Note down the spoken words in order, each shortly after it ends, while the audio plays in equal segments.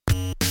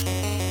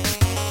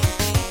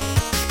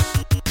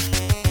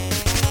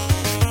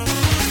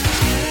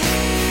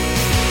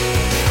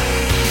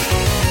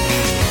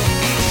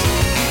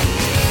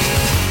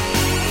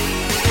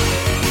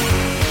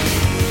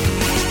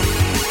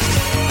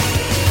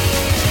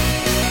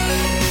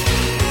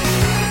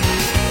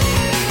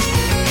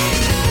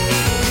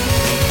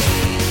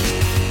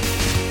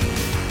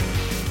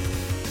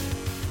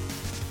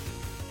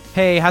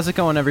Hey, how's it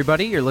going,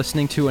 everybody? You're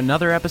listening to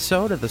another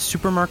episode of the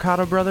Super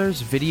Mercado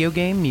Brothers Video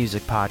Game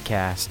Music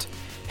Podcast.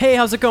 Hey,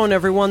 how's it going,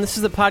 everyone? This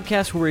is the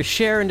podcast where we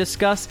share and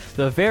discuss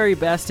the very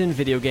best in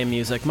video game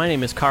music. My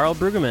name is Carl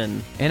Brueggemann.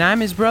 And I'm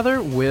his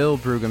brother, Will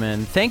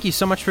Brueggemann. Thank you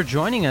so much for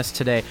joining us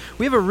today.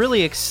 We have a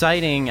really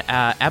exciting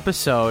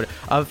episode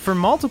for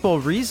multiple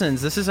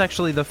reasons. This is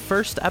actually the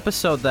first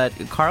episode that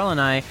Carl and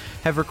I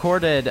have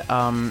recorded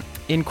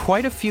in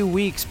quite a few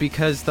weeks,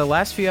 because the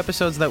last few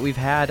episodes that we've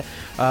had,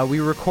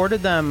 we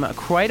recorded them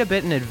quite a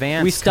bit in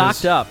advance. We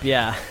stocked up,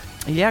 yeah.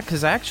 Yeah,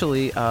 because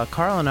actually,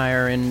 Carl and I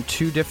are in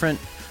two different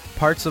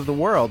parts of the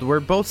world. We're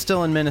both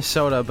still in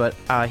Minnesota, but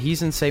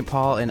he's in St.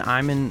 Paul and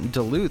I'm in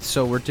Duluth,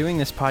 so we're doing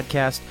this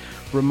podcast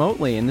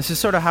remotely, and this is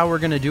sort of how we're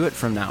going to do it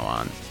from now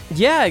on.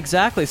 Yeah,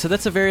 exactly. So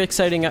that's a very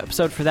exciting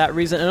episode for that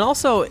reason. And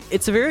also,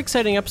 it's a very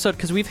exciting episode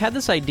because we've had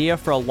this idea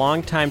for a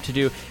long time to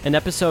do an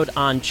episode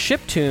on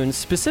chiptunes,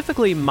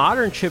 specifically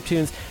modern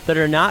chiptunes that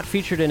are not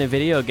featured in a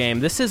video game.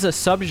 This is a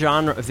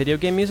subgenre of video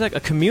game music, a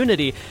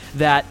community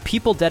that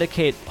people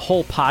dedicate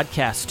whole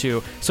podcasts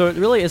to. So it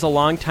really is a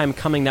long time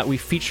coming that we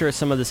feature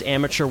some of this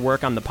amateur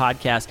work on the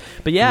podcast.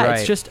 But yeah,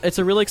 Right. it's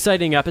a really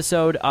exciting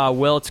episode.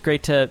 Will, it's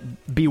great to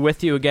be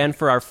with you again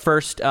for our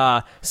first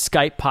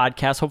Skype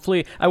podcast.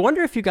 Hopefully, I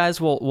wonder if you guys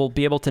will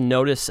be able to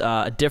notice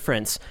a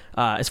difference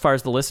as far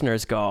as the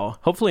listeners go.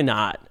 Hopefully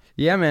not.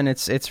 Yeah, man,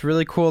 it's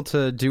really cool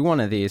to do one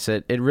of these.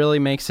 It really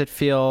makes it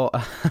feel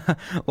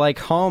like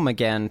home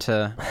again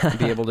to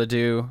be able to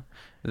do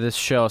this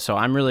show. So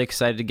I'm really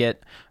excited to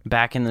get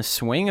back in the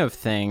swing of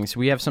things.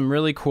 We have some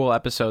really cool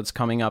episodes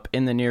coming up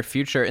in the near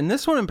future. And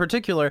this one in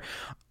particular,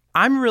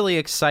 I'm really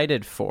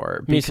excited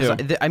for. Me too.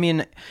 I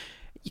mean,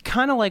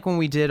 kind of like when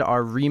we did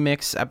our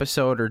remix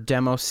episode or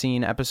demo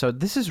scene episode,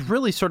 this is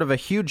really sort of a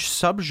huge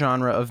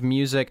subgenre of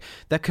music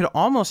that could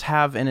almost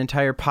have an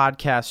entire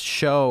podcast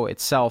show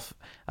itself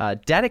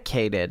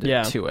dedicated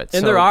to it.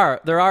 And So-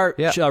 there are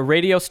Yeah.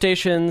 radio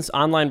stations,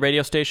 online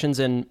radio stations,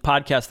 and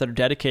podcasts that are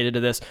dedicated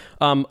to this.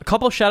 A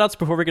couple of shout outs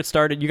before we get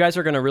started. You guys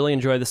are going to really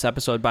enjoy this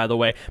episode, by the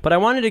way. But I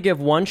wanted to give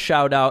one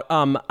shout out.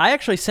 I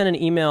actually sent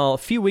an email a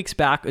few weeks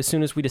back as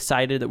soon as we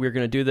decided that we were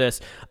going to do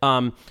this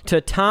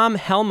to Tom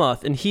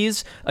Helmuth, and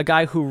he's a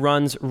guy who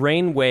runs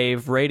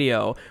Rainwave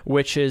Radio,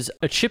 which is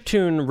a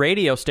chiptune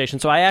radio station.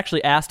 So I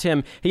actually asked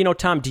him, hey,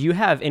 Tom, do you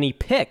have any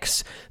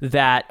picks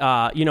that,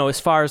 as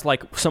far as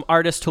like some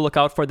artists to look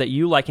out for that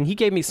you like? And he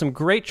gave me some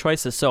great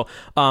choices. So,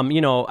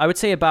 I would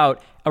say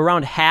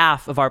around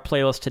half of our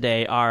playlist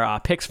today are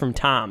picks from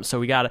Tom.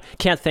 So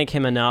can't thank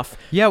him enough.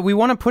 Yeah, we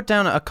want to put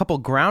down a couple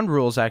ground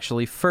rules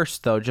actually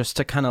first, though, just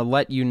to kind of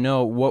let you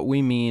know what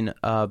we mean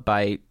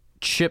by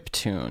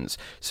chiptunes.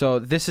 So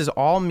this is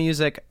all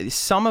music.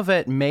 Some of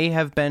it may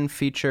have been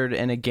featured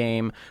in a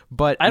game,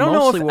 but I don't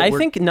know mostly I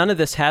think none of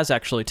this has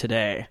actually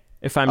today,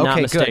 if I'm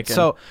not mistaken.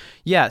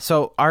 Good.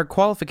 So our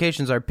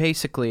qualifications are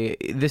basically,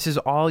 this is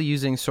all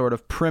using sort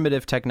of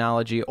primitive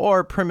technology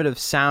or primitive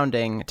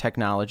sounding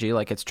technology,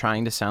 like it's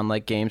trying to sound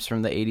like games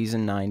from the 80s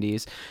and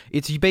 90s.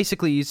 It's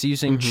basically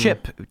using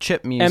chip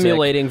music.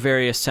 Emulating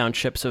various sound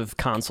chips of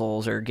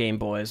consoles or Game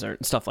Boys or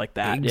stuff like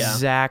that.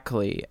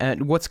 Exactly. Yeah.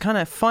 And what's kind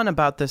of fun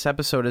about this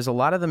episode is a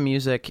lot of the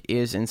music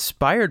is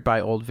inspired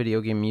by old video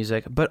game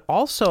music, but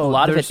also a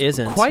lot of it there's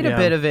isn't. Quite a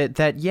bit of it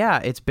that,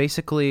 it's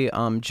basically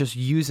just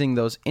using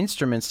those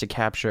instruments to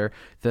capture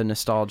the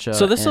nostalgia.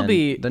 So this will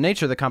be the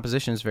nature of the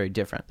composition is very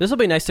different. This will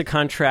be nice to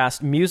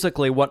contrast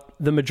musically what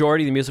the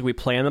majority of the music we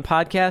play on the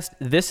podcast.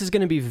 This is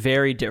going to be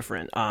very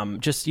different.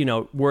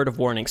 Word of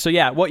warning. So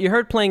what you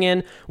heard playing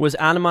in was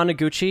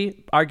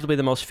Anamanaguchi, arguably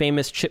the most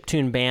famous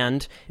chiptune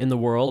band in the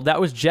world. That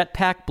was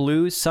Jetpack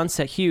Blues,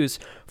 Sunset Hues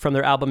from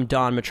their album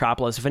Dawn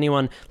Metropolis. If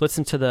anyone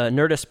listened to the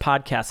Nerdist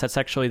podcast, that's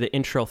actually the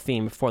intro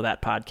theme for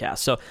that podcast.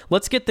 So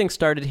let's get things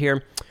started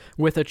here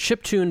with a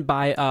chiptune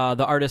by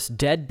the artist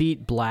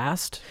Deadbeat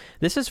Blast.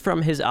 This is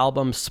from his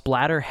album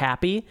Splatter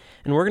Happy,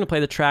 and we're going to play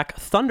the track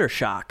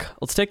Thundershock.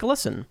 Let's take a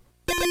listen.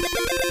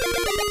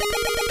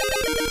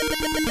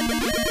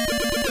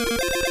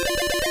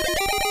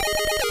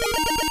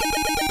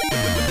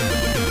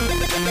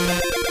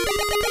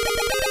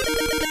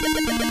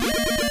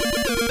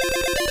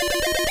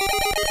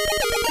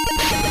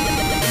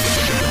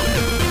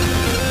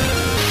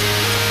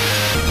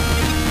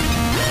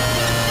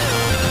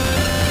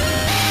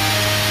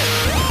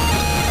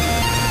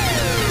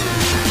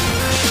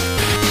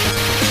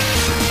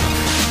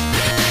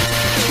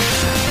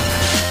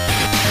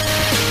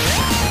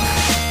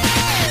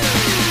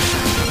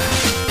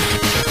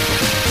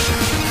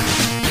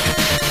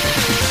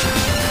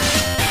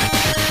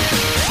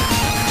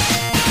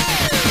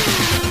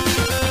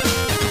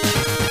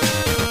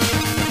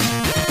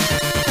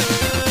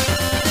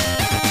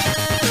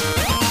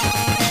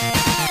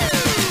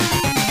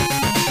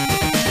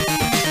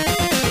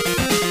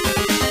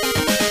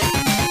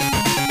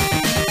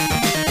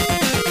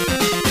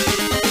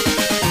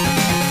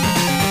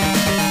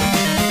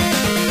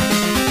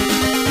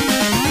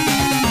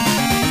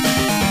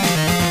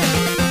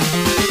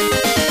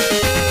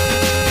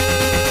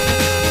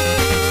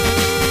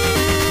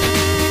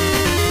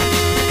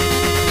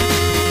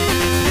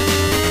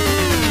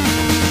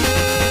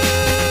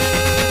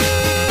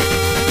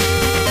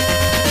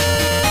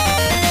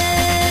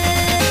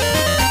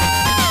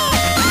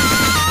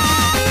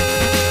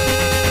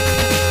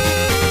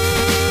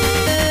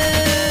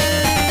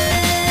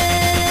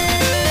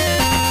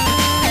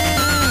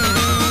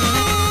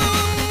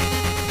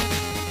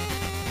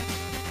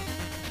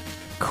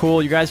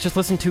 Cool. You guys just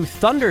listened to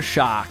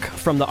Thundershock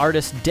from the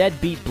artist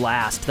Deadbeat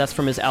Blast. That's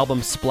from his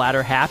album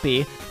Splatter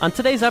Happy. On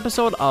today's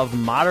episode of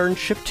Modern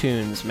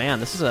Chiptunes.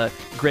 Man, this is a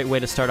great way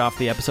to start off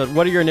the episode.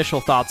 What are your initial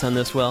thoughts on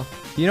this, Will?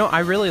 You know, I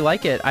really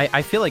like it.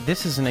 I feel like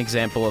this is an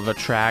example of a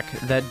track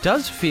that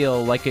does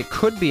feel like it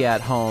could be at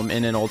home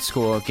in an old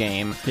school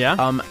game.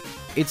 Yeah?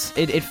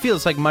 It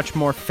feels like much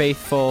more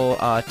faithful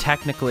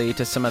technically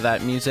to some of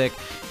that music,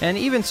 and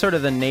even sort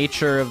of the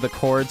nature of the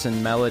chords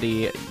and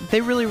melody,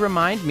 they really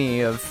remind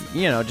me of,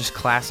 just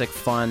classic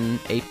fun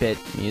 8-bit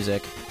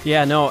music.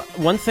 Yeah, no,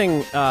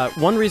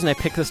 one reason I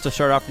picked this to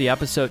start off the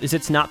episode is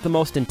it's not the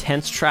most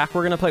intense track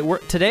we're going to play.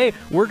 Today,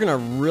 we're going to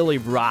really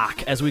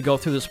rock as we go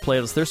through this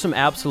playlist. There's some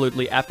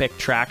absolutely epic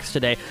tracks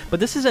today, but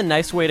this is a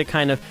nice way to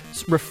kind of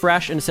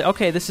refresh and say,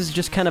 okay, this is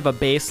just kind of a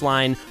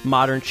baseline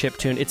modern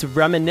chiptune. It's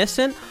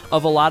reminiscent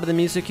of a lot of the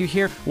music you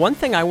hear. One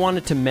thing I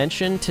wanted to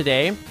mention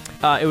today,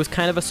 it was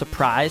kind of a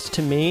surprise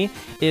to me,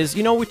 is,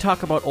 we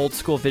talk about old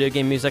school video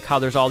game music, how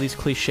there's all these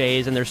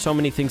cliches and there's so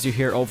many things you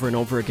hear over and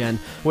over again.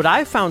 What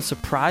I found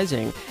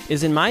surprising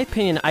is, in my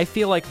opinion, I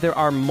feel like there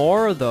are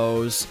more of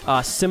those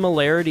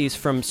similarities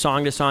from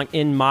song to song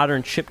in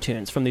modern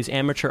chiptunes from these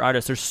amateur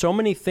artists. There's so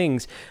many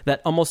things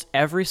that almost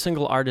every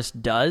single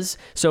artist does.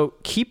 So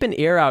keep an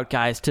ear out,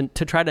 guys, to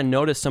try to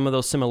notice some of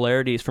those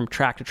similarities from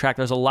track to track.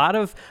 There's a lot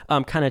of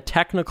kind of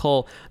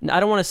technical, I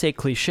don't want to say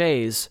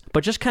cliches,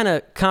 but just kind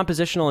of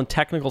compositional and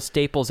technical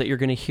staples that you're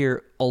going to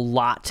hear a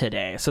lot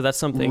today. So that's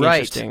something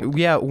interesting.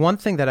 Yeah, one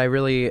thing that I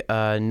really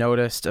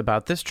noticed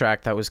about this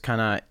track that was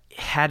kind of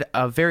had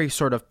a very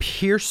sort of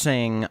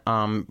piercing,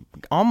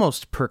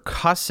 almost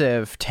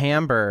percussive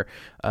timbre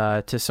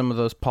to some of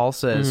those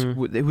pulses.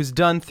 Mm-hmm. It was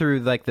done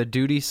through like the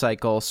duty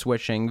cycle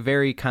switching,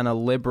 very kind of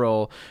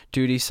liberal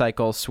duty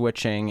cycle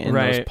switching in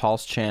those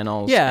pulse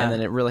channels. Yeah. And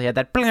then it really had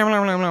that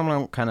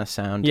kind of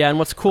sound. Yeah, and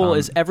what's cool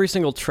is every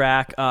single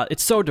track,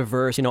 it's so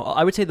diverse.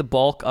 I would say the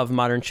bulk of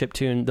modern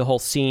chiptune, the whole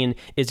scene,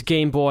 is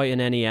Game Boy and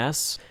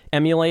NES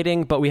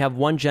emulating, but we have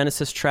one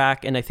Genesis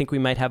track, and I think we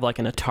might have like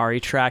an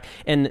Atari track,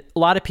 and a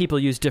lot of people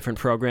use different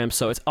programs,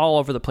 so it's all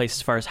over the place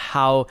as far as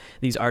how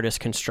these artists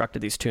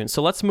constructed these tunes.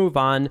 So let's move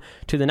on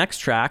to the next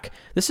track.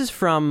 This is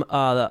from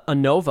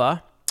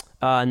Anova,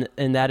 and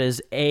that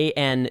is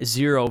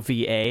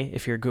AN0VA,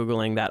 if you're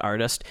Googling that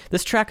artist.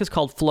 This track is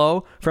called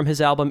Flow from his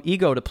album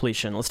Ego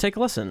Depletion. Let's take a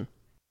listen.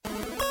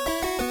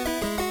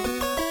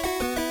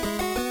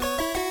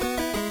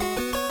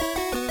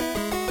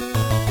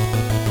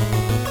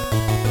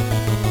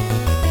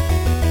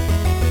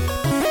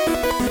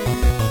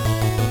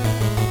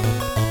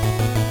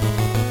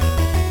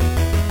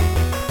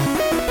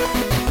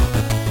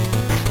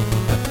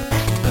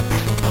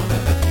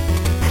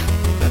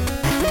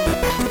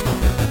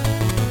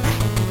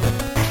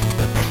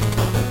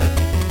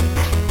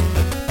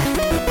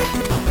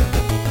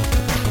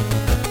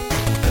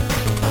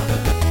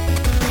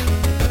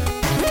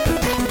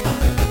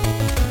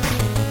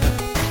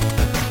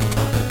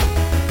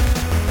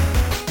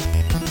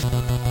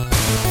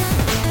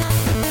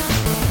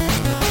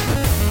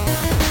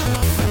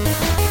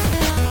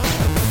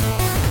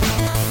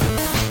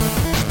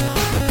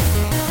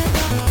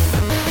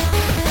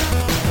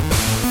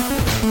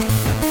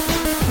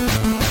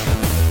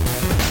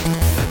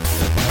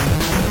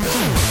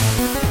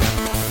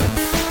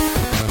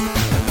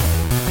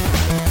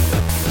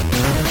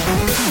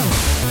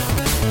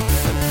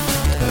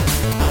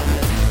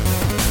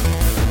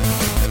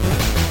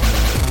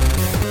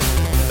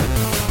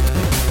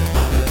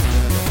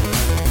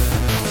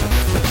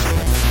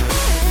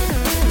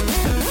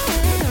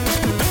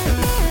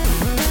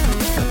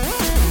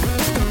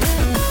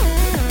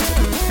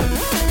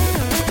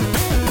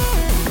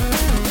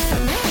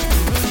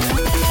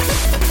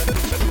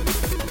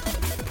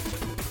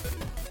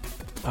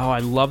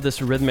 I love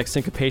this rhythmic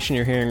syncopation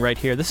you're hearing right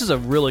here. This is a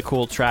really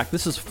cool track.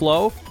 This is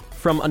Flow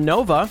from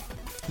Anova.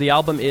 The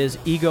album is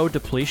Ego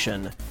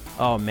Depletion.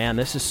 Oh man,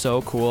 this is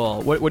so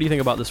cool. What do you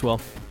think about this, Will?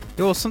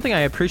 Well, something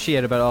I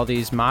appreciate about all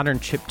these modern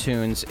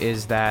chiptunes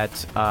is that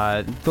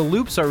the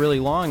loops are really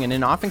long, and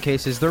in often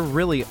cases there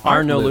really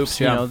are no loops.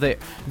 Yeah.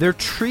 They're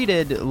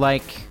treated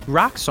like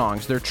rock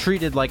songs. They're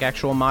treated like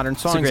actual modern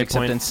songs,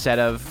 except instead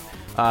of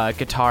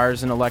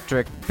guitars and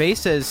electric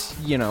basses,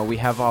 we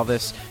have all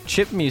this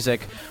chip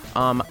music.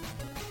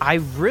 I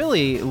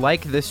really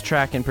like this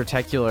track in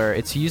particular.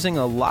 It's using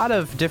a lot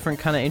of different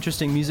kind of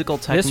interesting musical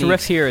techniques. This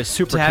riff here is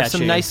super catchy.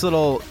 Some nice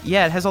little,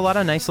 it has a lot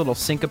of nice little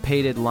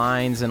syncopated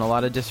lines and a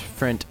lot of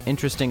different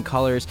interesting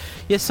colors.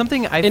 Yeah,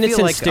 something I feel it's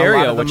in like stereo, a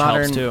lot of the which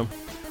modern, helps too.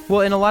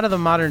 Well, in a lot of the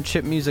modern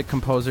chip music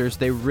composers,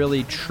 they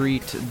really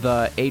treat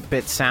the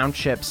 8-bit sound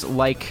chips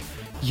like,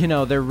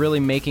 they're really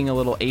making a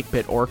little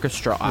 8-bit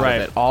orchestra out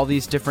of it. All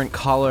these different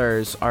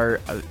colors are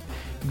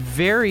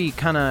very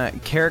kind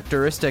of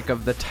characteristic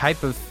of the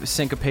type of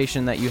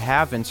syncopation that you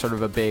have in sort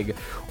of a big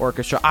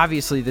orchestra.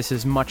 Obviously, this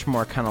is much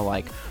more kind of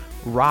like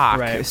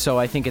rock, so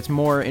I think it's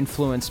more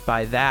influenced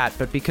by that.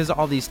 But because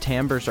all these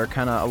timbres are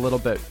kind of a little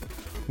bit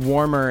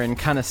warmer and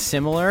kind of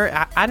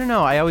similar. I don't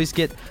know. I always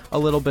get a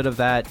little bit of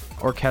that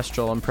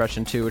orchestral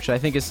impression too, which I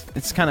think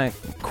it's kind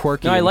of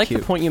quirky. No, I and like cute.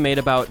 the point you made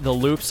about the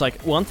loops.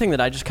 Like, one thing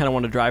that I just kind of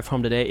want to drive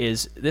home today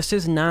is this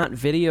is not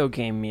video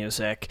game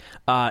music.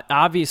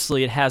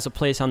 Obviously, it has a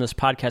place on this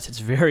podcast. It's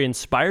very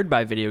inspired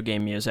by video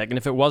game music, and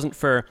if it wasn't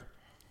for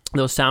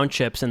those sound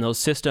chips and those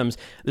systems,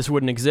 this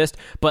wouldn't exist.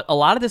 But a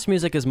lot of this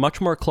music is much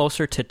more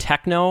closer to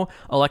techno,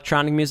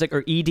 electronic music,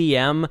 or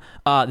EDM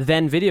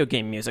than video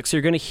game music. So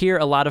you're going to hear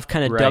a lot of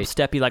kind of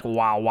dubsteppy, like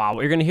wow, wow.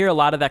 You're going to hear a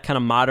lot of that kind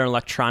of modern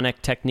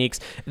electronic techniques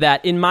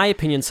that, in my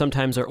opinion,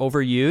 sometimes are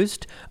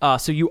overused.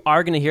 So you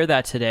are going to hear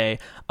that today.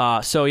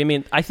 So, I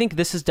mean, I think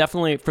this is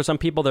definitely, for some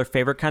people, their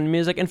favorite kind of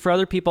music, and for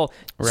other people,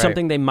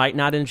 something they might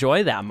not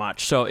enjoy that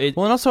much. So and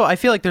also, I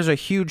feel like there's a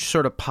huge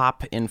sort of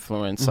pop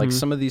influence, like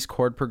some of these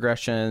chord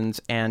progressions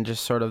and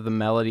just sort of the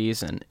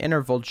melodies and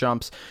interval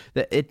jumps,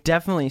 that it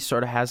definitely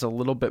sort of has a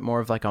little bit more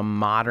of like a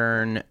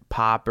modern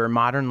pop or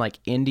modern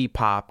like indie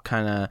pop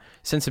kind of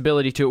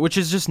sensibility to it, which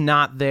is just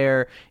not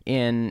there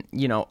in,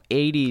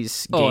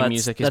 80s game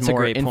music. Is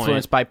more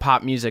influenced by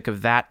pop music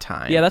of that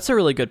time. Yeah, that's a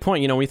really good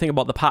point. When you think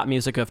about the pop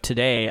music of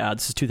today,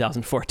 this is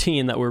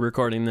 2014 that we're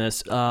recording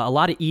this, a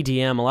lot of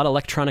EDM, a lot of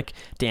electronic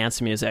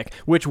dance music,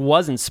 which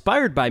was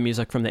inspired by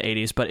music from the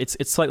 80s, but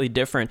it's slightly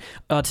different.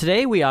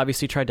 Today, we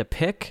obviously tried to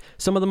pick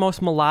some of the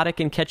most melodic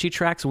and catchy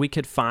tracks we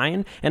could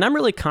find, and I'm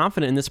really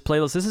confident in this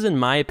playlist. This is, in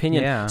my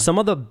opinion, some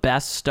of the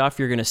best stuff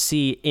you're going to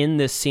see in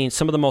this scene,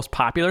 some of the most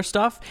popular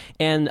stuff,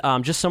 and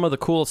just some of the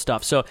cool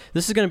stuff. So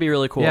this is going to be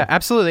really cool. Yeah,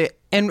 absolutely.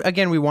 And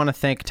again, we want to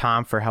thank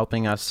Tom for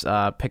helping us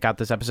pick out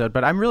this episode,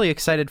 but I'm really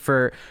excited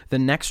for the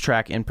next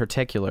track in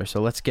particular,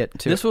 so let's get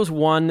to This was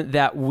one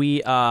that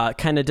we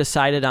kind of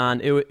decided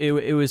on.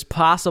 It was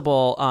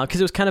possible,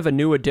 because it was kind of a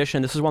new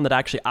addition. This is one that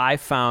actually I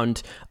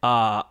found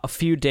a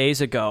few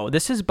days ago.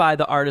 This is by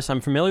the artist I'm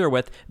familiar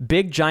with,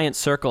 Big Giant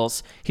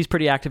Circles. He's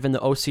pretty active in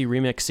the OC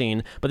remix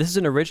scene, but this is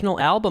an original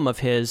album of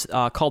his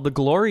called The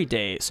Glory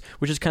Days,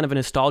 which is kind of a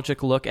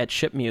nostalgic look at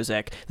ship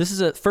music. This is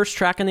a first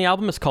track in the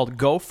album. It's called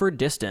Go for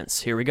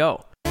Distance. Here we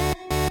go.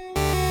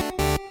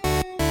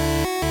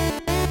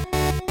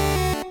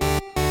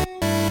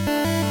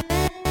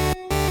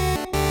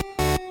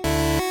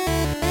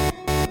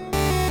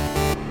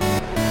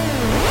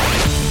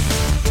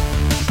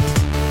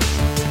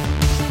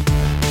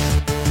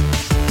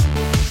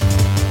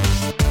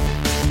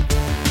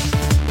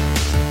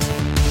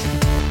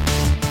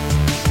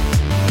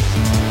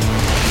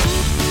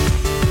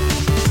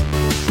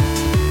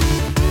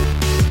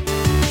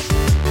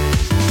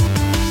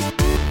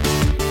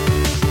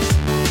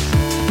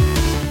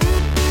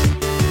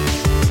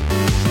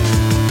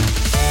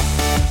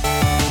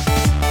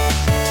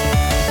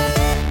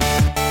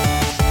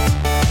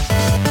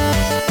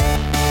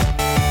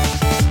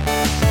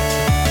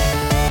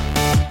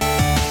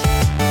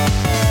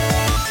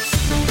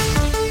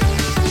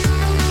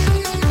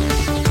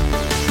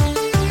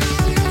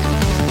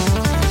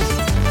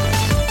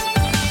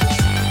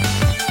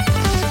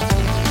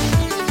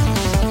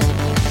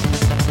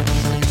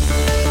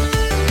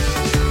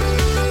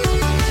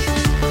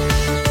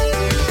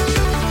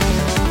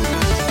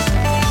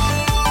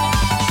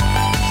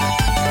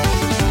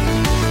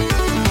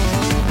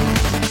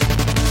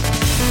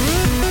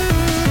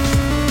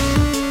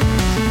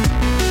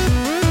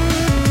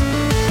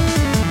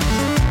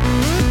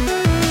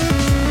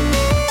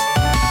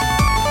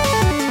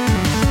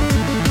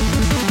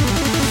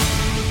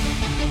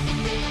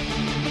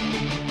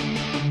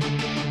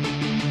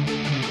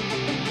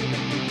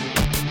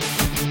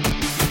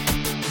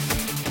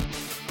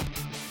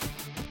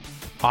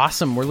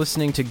 Awesome. We're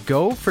listening to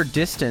Go for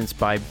Distance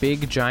by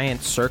Big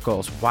Giant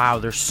Circles. Wow,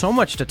 there's so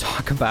much to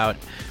talk about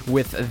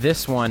with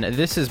this one.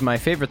 This is my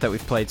favorite that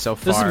we've played so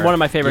far. This is one of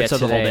my favorites of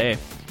the whole day.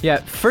 Yeah,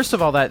 first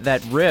of all,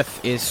 that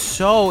riff is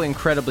so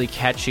incredibly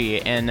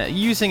catchy, and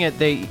using it,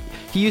 he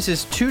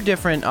uses two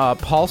different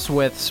pulse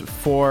widths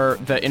for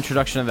the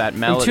introduction of that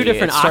melody. And two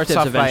different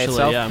octaves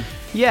eventually, yeah.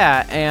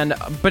 Yeah,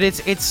 but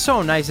it's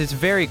so nice. It's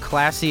very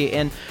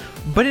classy,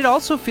 but it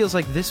also feels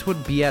like this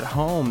would be at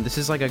home. This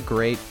is like a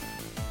great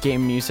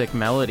game music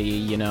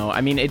melody, I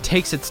mean, it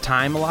takes its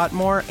time a lot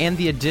more, and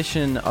the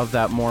addition of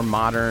that more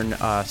modern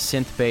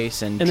synth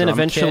bass and then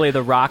eventually kit.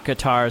 The rock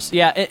guitars.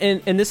 Yeah,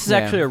 and this is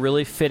actually a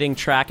really fitting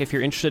track if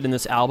you're interested in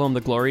this album,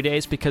 The Glory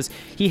Days, because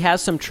he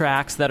has some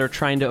tracks that are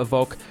trying to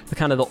evoke the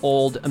kind of the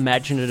old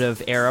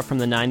imaginative era from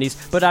the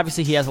 90s, but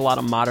obviously he has a lot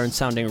of modern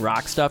sounding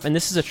rock stuff, and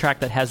this is a track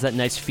that has that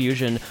nice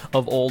fusion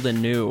of old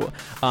and new.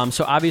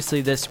 So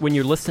obviously this, when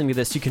you're listening to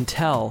this, you can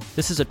tell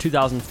this is a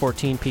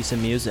 2014 piece of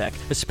music,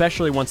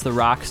 especially once the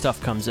rock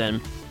stuff comes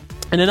in.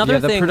 And another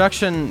thing,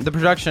 the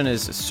production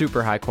is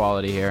super high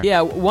quality here.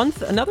 Yeah,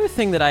 another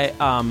thing that I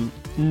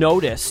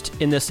noticed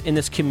in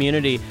this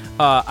community,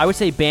 I would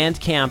say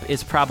Bandcamp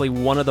is probably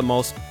one of the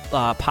most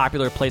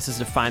popular places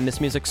to find this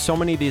music. So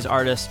many of these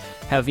artists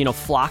have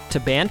flocked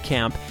to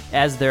Bandcamp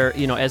as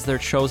their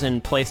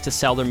chosen place to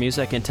sell their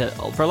music and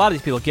for a lot of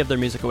these people give their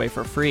music away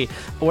for free.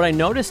 But what I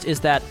noticed is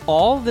that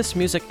all this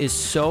music is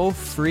so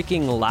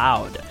freaking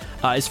loud.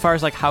 as far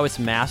as like how it's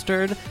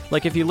mastered.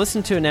 Like if you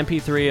listen to an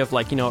MP3 of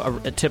like, you know,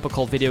 a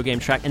typical video game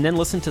track and then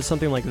listen to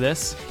something like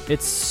this,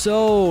 it's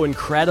so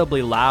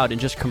incredibly loud and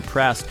just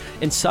compressed.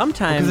 And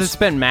sometimes because it's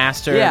been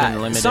mastered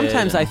and limited.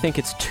 Sometimes I think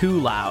it's too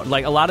loud.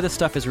 Like a lot of this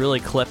stuff is really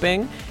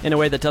clipping in a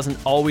way that doesn't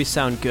always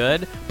sound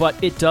good, but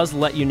it does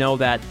let you know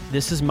that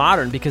this is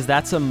modern, because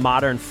that's a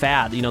modern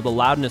fad. You know, the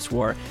loudness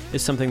war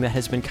is something that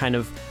has been kind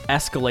of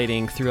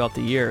escalating throughout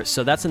the years.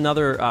 So that's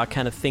another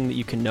kind of thing that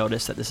you can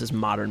notice, that this is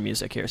modern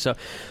music here. So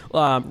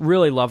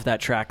really love that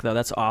track, though.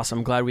 That's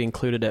awesome. Glad we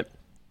included it.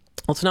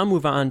 Let's now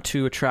move on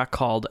to a track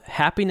called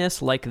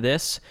Happiness Like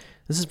This.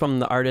 This is from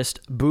the artist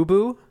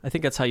Bubu. I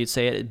think that's how you'd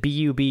say it,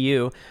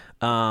 B-U-B-U.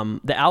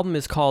 The album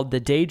is called The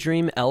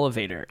Daydream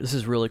Elevator. This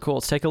is really cool.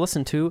 Let's take a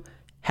listen to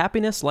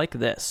Happiness Like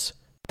This.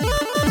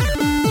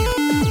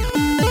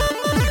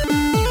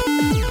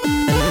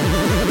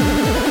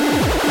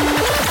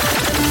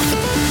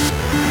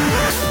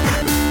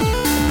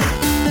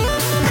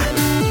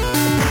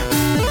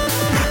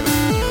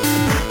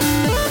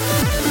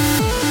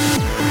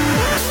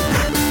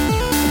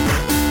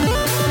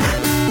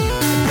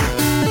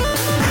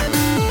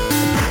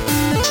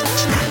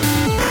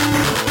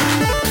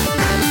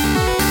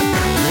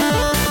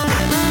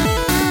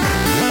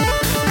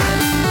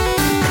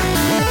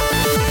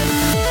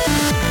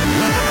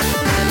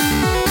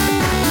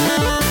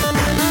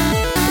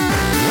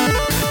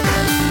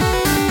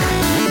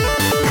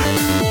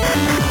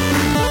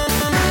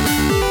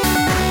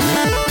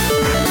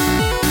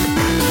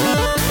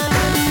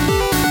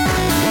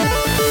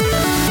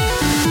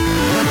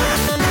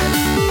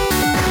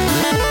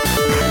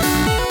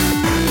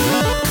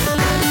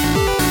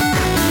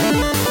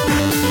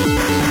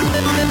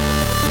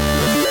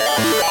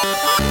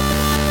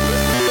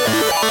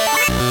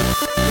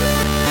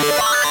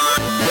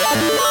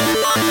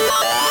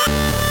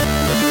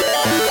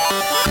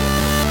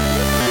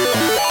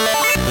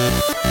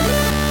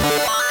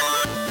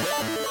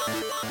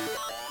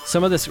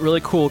 Some of this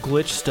really cool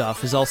glitch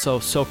stuff is also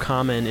so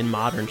common in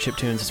modern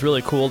chiptunes. It's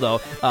really cool, though.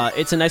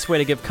 It's a nice way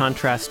to give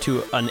contrast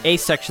to an A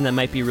section that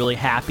might be really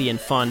happy and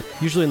fun.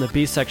 Usually in the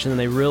B section,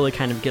 they really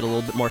kind of get a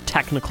little bit more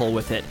technical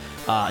with it,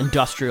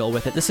 industrial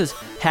with it. This is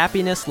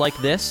Happiness Like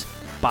This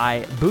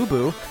by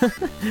Bubu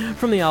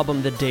from the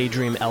album The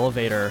Daydream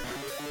Elevator.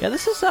 Yeah,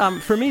 this is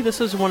for me.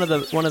 This is one of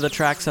the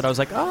tracks that I was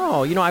like,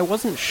 oh, you know, I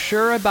wasn't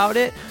sure about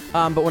it,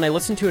 but when I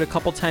listened to it a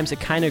couple times,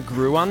 it kind of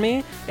grew on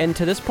me. And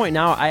to this point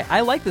now,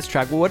 I like this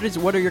track. What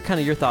are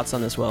your thoughts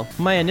on this, Will?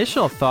 My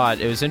initial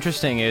thought, it was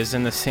interesting, is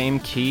in the same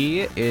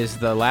key is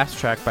the last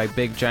track by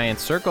Big Giant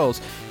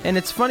Circles. And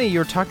it's funny, you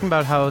were talking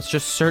about how it's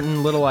just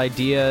certain little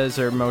ideas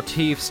or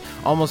motifs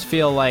almost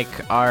feel like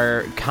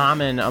are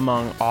common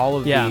among all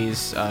of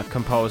these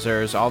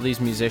composers, all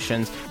these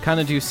musicians, kind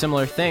of do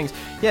similar things.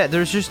 Yeah,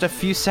 there's just a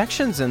few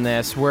sections in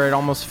this where it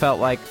almost felt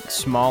like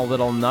small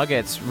little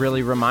nuggets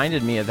really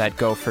reminded me of that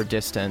Go for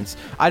Distance.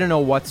 I don't know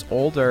what's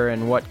older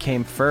and what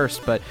came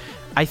first, but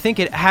I think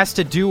it has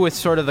to do with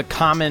sort of the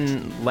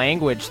common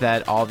language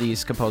that all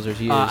these composers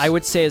use. I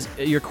would say is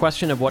your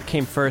question of what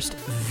came first,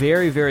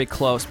 very, very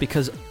close,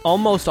 because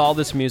almost all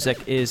this music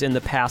is in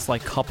the past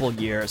like couple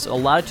years. A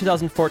lot of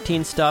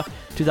 2014 stuff,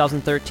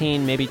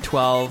 2013, maybe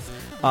 12.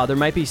 There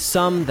might be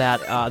some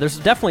that, there's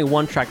definitely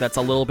one track that's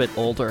a little bit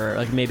older,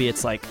 like maybe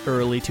it's like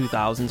early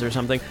 2000s or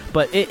something,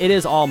 but it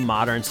is all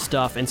modern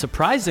stuff, and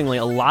surprisingly,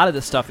 a lot of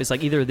this stuff is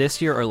like either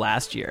this year or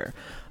last year.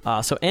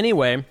 So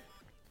anyway,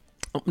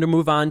 I'm going to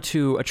move on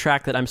to a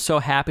track that I'm so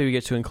happy we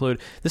get to include.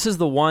 This is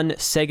the one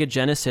Sega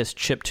Genesis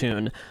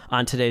chiptune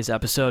on today's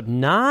episode.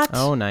 Not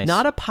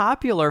a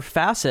popular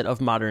facet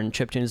of modern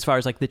chiptune as far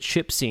as like the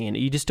chip scene.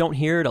 You just don't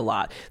hear it a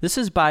lot. This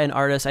is by an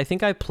artist. I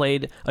think I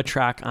played a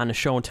track on a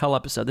show and tell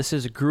episode. This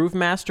is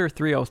Groovemaster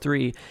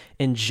 303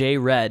 and J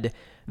Red.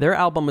 Their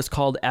album is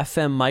called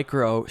FM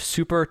Micro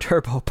Super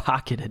Turbo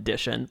Pocket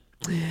Edition.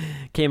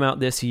 Came out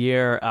this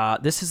year.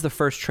 This is the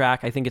first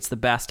track. I think it's the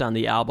best on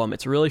the album.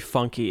 It's really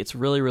funky. It's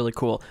really, really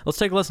cool. Let's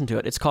take a listen to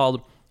it. It's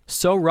called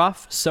So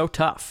Rough, So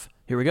Tough.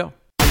 Here we go.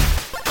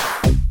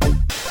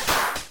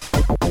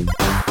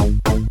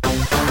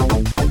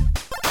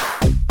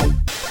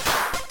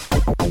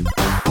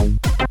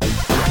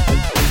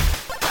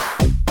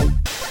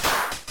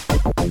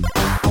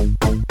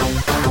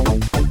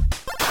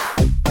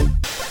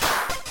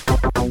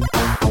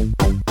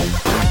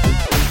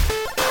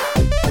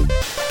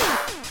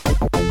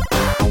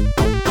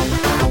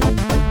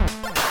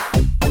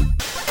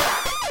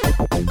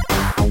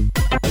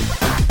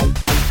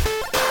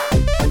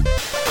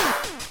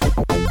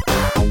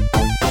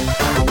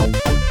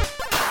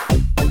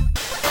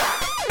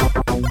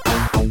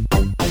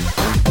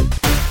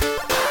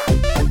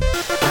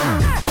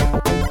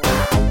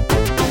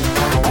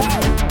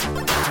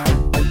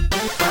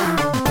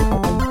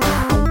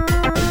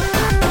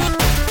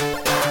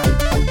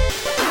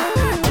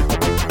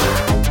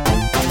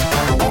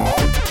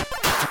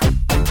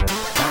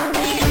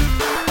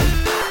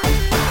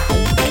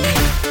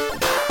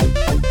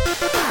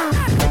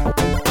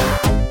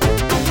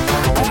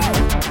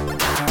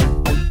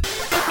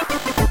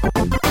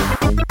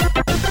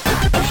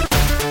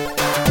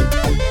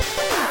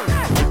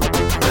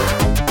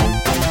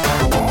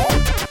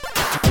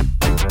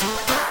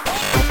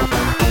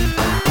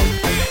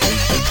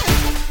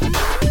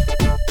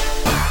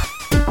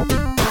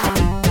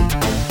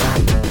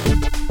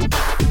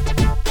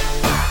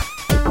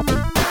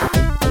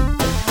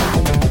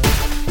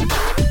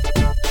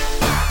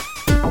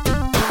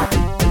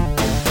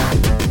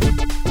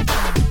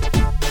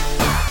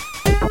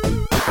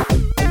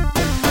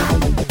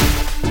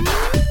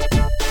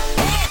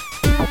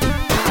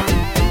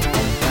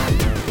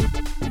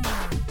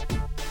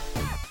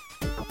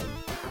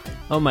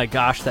 Oh my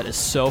gosh, that is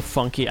so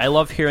funky. I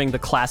love hearing the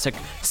classic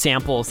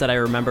samples that I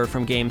remember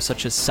from games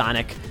such as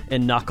Sonic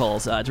and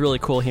Knuckles. It's really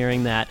cool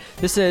hearing that.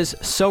 This is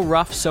So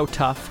Rough, So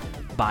Tough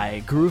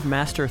by Groove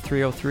Master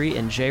 303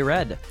 and J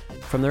Red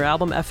from their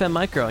album FM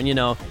Micro. And, you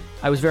know,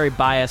 I was very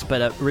biased,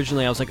 but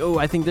originally I was like, oh,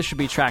 I think this should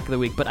be track of the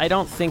week. But I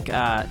don't think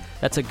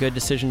that's a good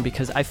decision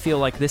because I feel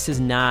like this is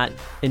not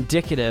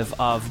indicative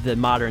of the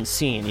modern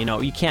scene. You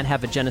know, you can't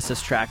have a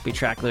Genesis track be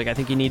track of the week. I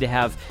think you need to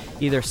have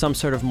either some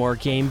sort of more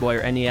Game Boy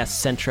or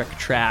NES-centric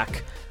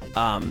track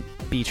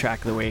be track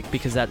of the week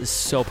because that is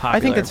so popular. I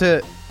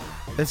think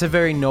it's a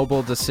very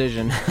noble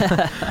decision.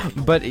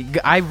 But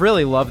I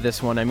really love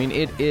this one. I mean,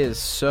 it is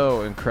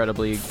so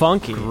incredibly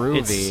funky,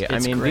 groovy. It's I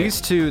mean, great.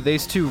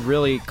 these two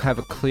really have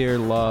a clear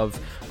love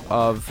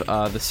of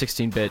the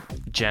 16-bit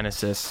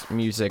Genesis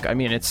music. I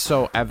mean, it's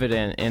so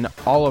evident in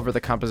all over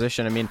the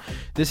composition. I mean,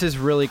 this is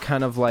really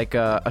kind of like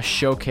a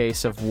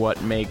showcase of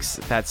what makes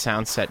that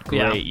sound set great.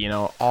 Yeah. You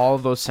know, all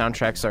of those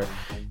soundtracks are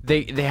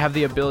they have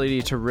the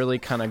ability to really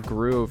kind of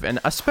groove, and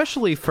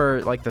especially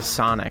for like the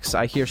Sonics,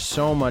 I hear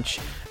so much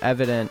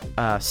evident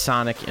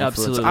Sonic influence.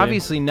 Absolutely.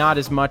 Obviously, not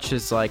as much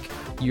as like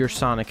your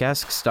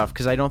Sonic-esque stuff,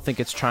 because I don't think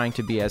it's trying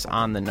to be as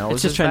on the nose.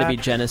 It's just as trying that. to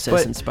be Genesis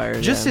But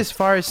inspired. Just yeah. as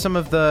far as some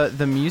of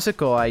the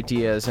musical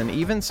ideas and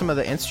even some of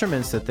the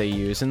instruments that they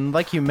use, and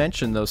like you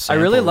mentioned, those I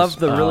samples, really love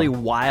the really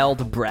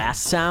wild brass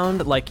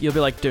sound. Like you'll be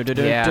like dun, dun,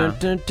 dun, Yeah. dun,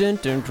 dun, dun,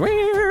 dun,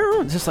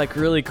 dun, just like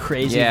really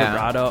crazy Yeah.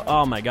 vibrato.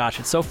 Oh my gosh,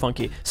 it's so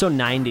funky, so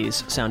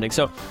 90s sounding.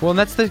 So Well, and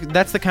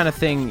that's the kind of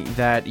thing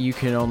that you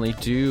can only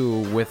do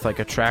with like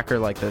a tracker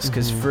like this,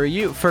 because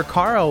for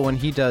Carl, when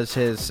he does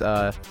his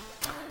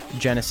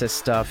Genesis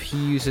stuff, he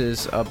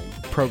uses a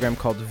program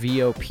called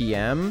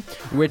VOPM,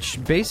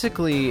 which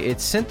basically it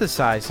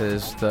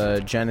synthesizes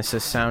the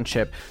Genesis sound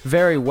chip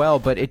very well,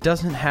 but it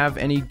doesn't have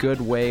any good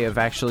way of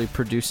actually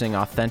producing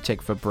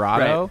authentic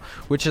vibrato, Right.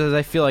 which is,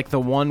 I feel like, the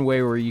one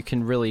way where you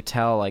can really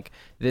tell like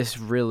this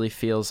really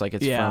feels like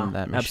it's from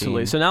that machine.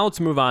 Absolutely. So now let's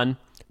move on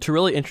to a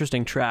really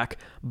interesting track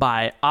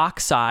by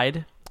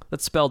Oxide.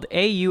 That's spelled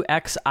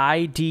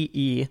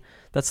AUXIDE.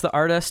 That's the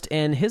artist,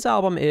 and his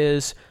album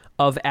is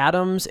Of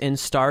Atoms and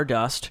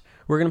Stardust.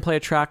 We're going to play a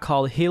track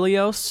called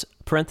Helios,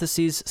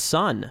 parentheses,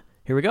 Sun.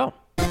 Here we go.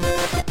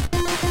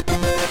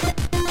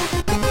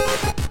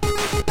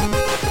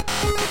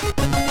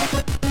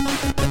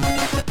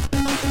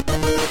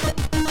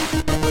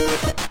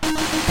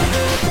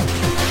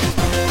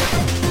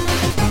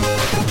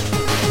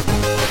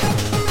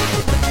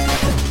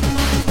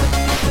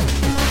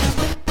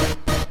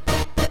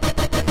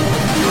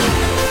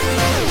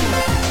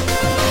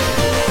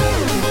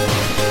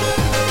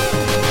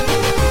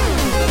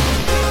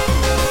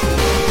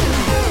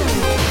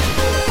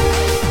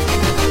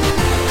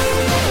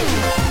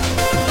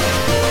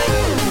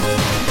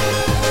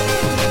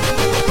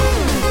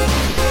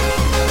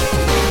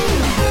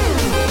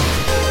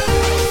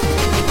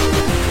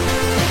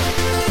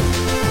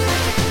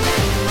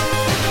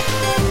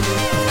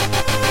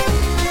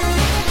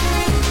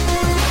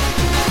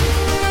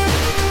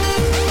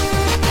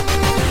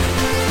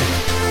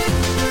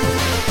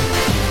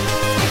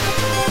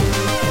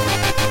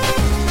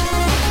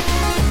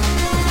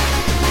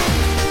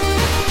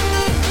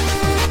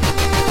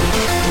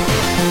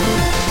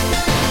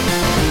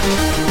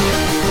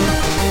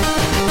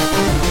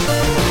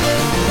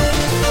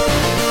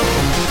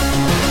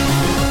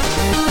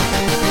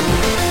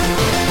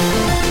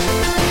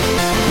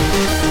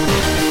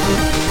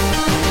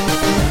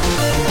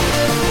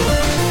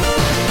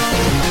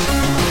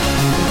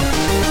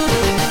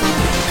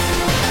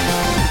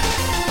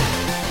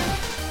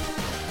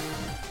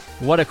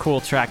 What a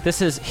cool track.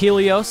 This is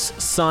Helios,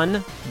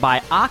 Sun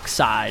by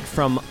Oxide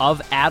from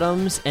Of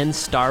Atoms and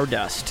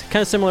Stardust.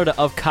 Kind of similar to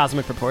Of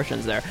Cosmic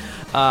Proportions there.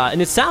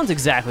 And it sounds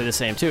exactly the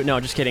same, too. No,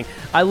 just kidding.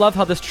 I love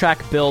how this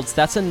track builds.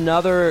 That's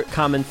another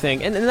common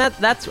thing. And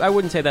that's I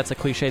wouldn't say that's a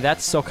cliche.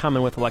 That's so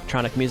common with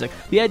electronic music.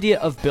 The idea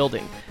of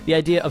building. The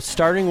idea of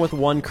starting with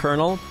one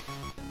kernel.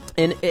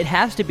 And it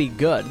has to be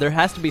good. There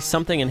has to be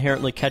something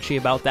inherently catchy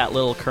about that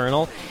little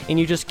kernel, and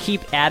you just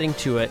keep adding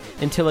to it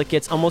until it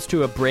gets almost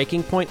to a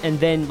breaking point, and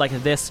then like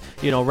this,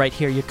 you know, right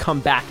here, you come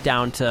back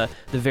down to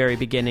the very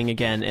beginning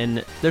again,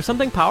 and there's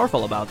something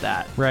powerful about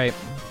that. Right.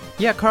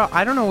 Yeah, Carl,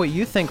 I don't know what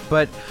you think,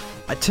 but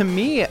to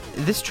me,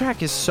 this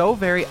track is so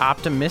very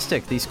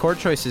optimistic. These chord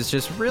choices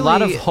just really... A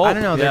lot of hope. I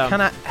don't know, yeah. they're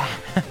kind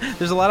of...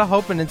 there's a lot of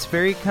hope, and it's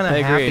very kind of I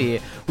agree.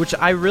 happy, which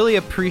I really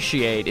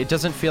appreciate. It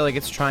doesn't feel like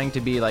it's trying to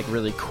be, like,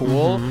 really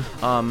cool,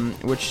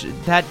 which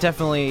that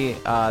definitely,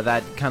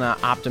 that kind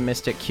of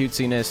optimistic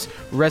cutesiness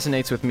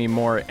resonates with me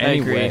more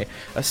anyway.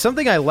 agree.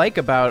 Something I like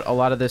about a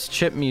lot of this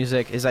chip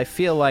music is I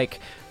feel like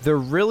they're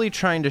really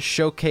trying to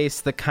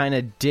showcase the kind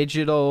of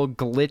digital,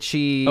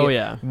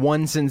 glitchy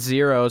ones and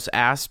zeros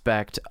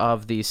aspect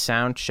of these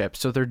sound chips.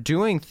 So they're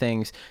doing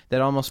things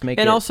that almost make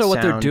and it also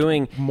what they're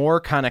doing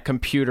more kind of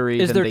computery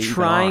is than they're they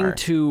trying even are.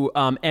 to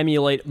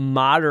emulate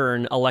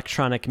modern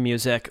electronic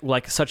music,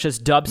 like such as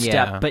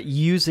dubstep, but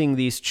using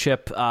these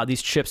chips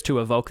to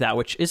evoke that,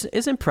 which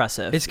is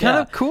impressive. It's kind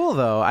of cool,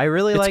 though. I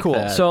really like cool.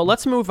 that. So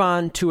let's move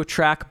on to a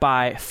track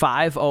by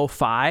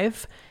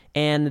 505,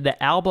 and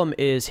the album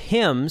is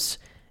Hymns.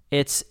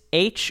 It's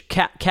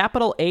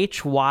capital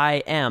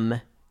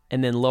HYM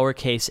and then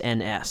lowercase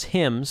ns,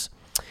 Hymns.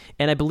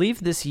 And I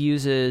believe this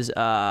uses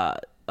a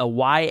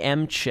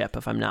YM chip,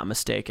 if I'm not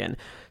mistaken.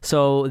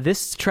 So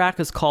this track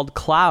is called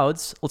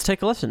Clouds. Let's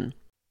take a listen.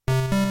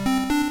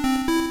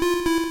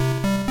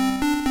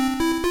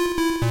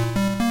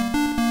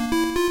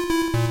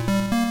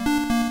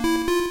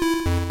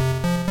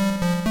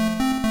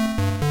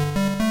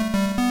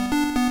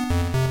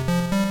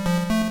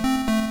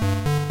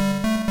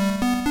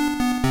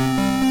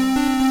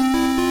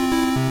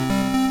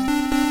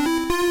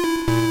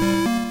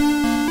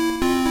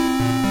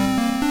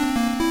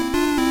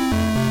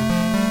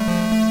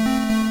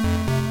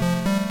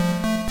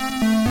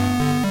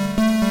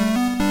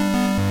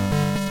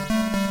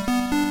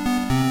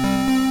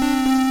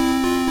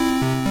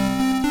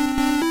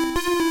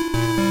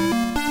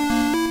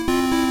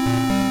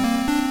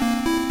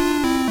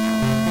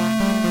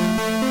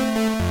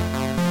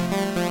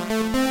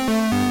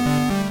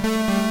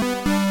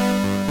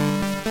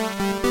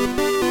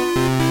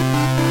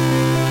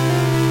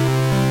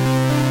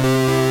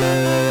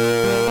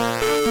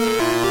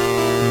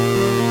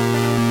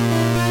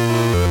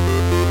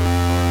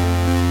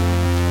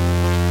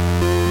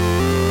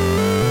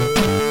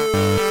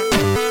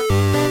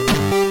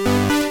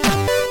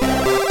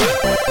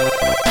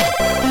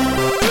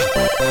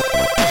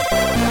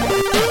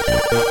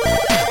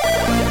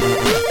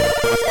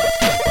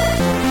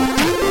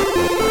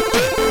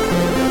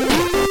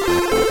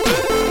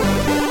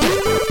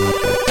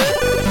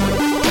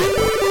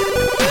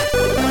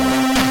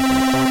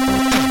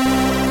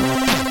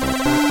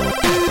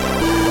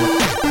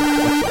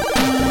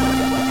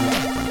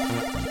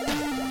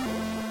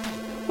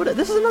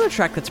 This is another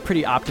track that's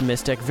pretty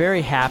optimistic,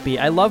 very happy.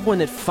 I love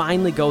when it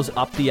finally goes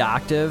up the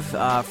octave.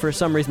 For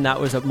some reason, that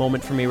was a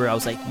moment for me where I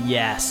was like,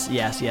 yes,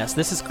 yes, yes.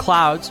 This is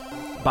Clouds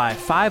by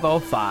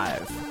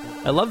 505.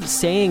 I love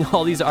saying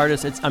all these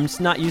artists. I'm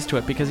just not used to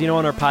it because,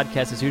 on our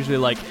podcast, it's usually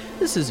like,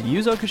 this is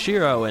Yuzo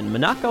Koshiro and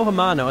Minako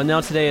Hamano. And now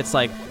today it's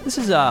like, this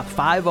is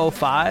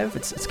 505.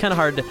 It's kind of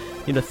hard to,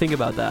 think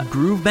about that.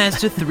 Groove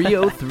Master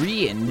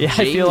 303 and yeah,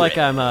 I feel like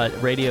I'm a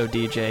radio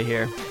DJ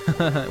here.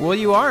 Well,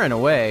 you are in a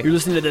way. You're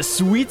listening to the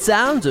sweet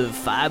sounds of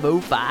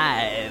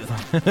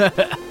 505.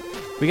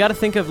 We got to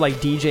think of like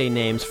DJ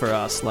names for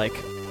us. Like,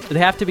 they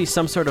have to be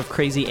some sort of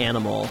crazy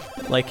animal.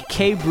 Like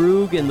K.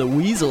 Broog and the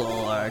Weasel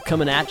are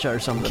coming at you or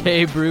something.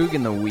 K. Broog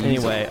and the Weasel.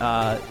 Anyway,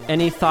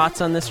 any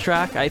thoughts on this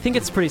track? I think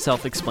it's pretty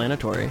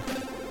self-explanatory. You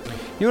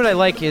know what I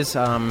like is,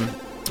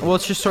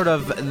 it's just sort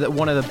of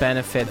one of the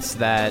benefits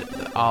that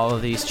all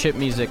of these chip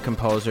music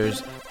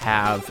composers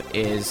have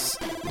is,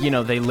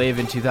 they live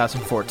in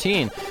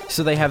 2014,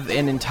 so they have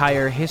an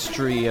entire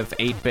history of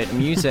 8-bit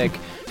music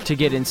to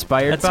get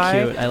inspired by.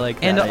 That's cute. I like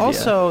that And idea.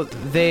 also,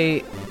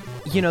 they're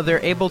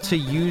able to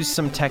use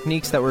some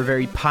techniques that were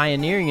very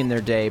pioneering in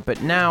their day,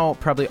 but now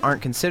probably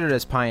aren't considered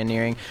as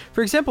pioneering.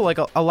 For example, like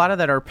a lot of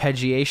that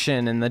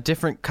arpeggiation and the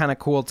different kind of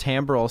cool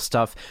timbral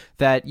stuff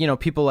that,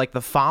 people like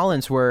the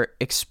Fallons were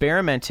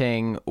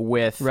experimenting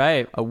with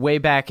way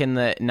back in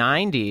the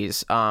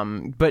 90s.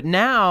 But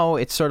now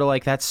it's sort of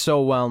like that's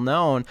so well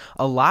known.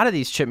 A lot of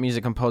these chip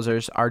music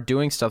composers are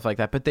doing stuff like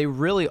that, but they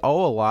really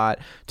owe a lot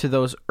to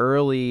those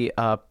early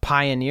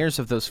pioneers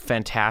of those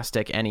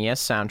fantastic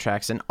NES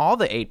soundtracks and all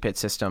the 8-bit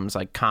systems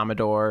like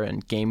Commodore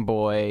and Game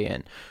Boy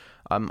and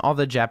all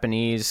the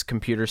Japanese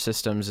computer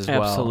systems as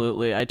well.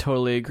 Absolutely. I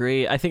totally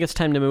agree. I think it's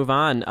time to move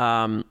on.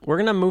 We're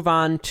going to move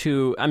on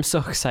to... I'm so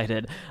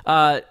excited.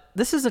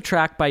 This is a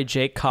track by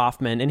Jake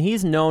Kaufman, and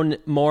he's known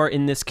more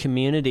in this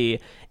community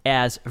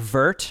as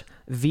Virt,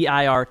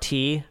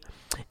 V-I-R-T,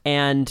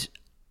 and...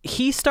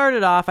 he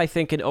started off, I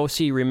think, in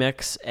OC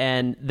Remix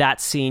and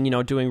that scene,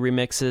 doing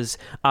remixes,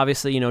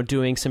 obviously,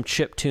 doing some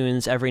chip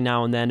tunes every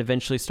now and then,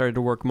 eventually started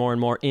to work more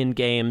and more in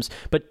games.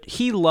 But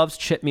he loves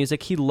chip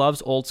music. He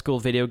loves old school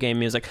video game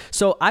music.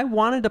 So I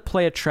wanted to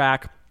play a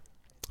track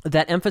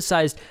that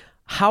emphasized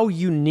how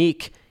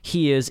unique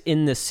he is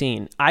in this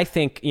scene. I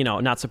think,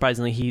 not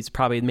surprisingly, he's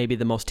probably maybe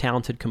the most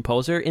talented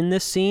composer in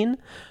this scene.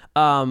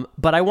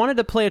 But I wanted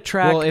to play a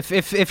track. Well,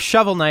 if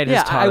Shovel Knight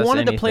has taught us I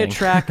wanted anything, to play a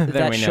track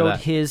that showed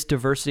that. his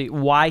diversity,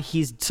 why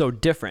he's so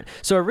different.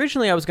 So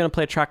originally I was going to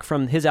play a track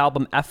from his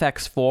album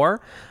FX4.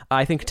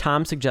 I think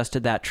Tom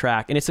suggested that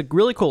track, and it's a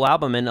really cool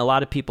album, and a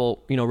lot of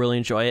people, really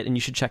enjoy it, and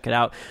you should check it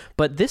out.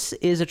 But this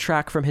is a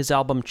track from his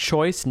album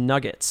Choice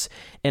Nuggets,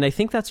 and I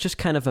think that's just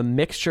kind of a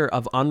mixture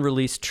of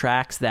unreleased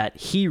tracks that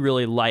he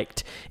really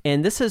liked.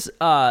 And this is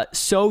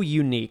so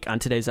unique on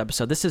today's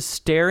episode. This is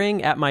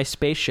Staring at My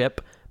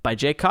Spaceship by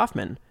Jake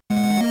Kaufman.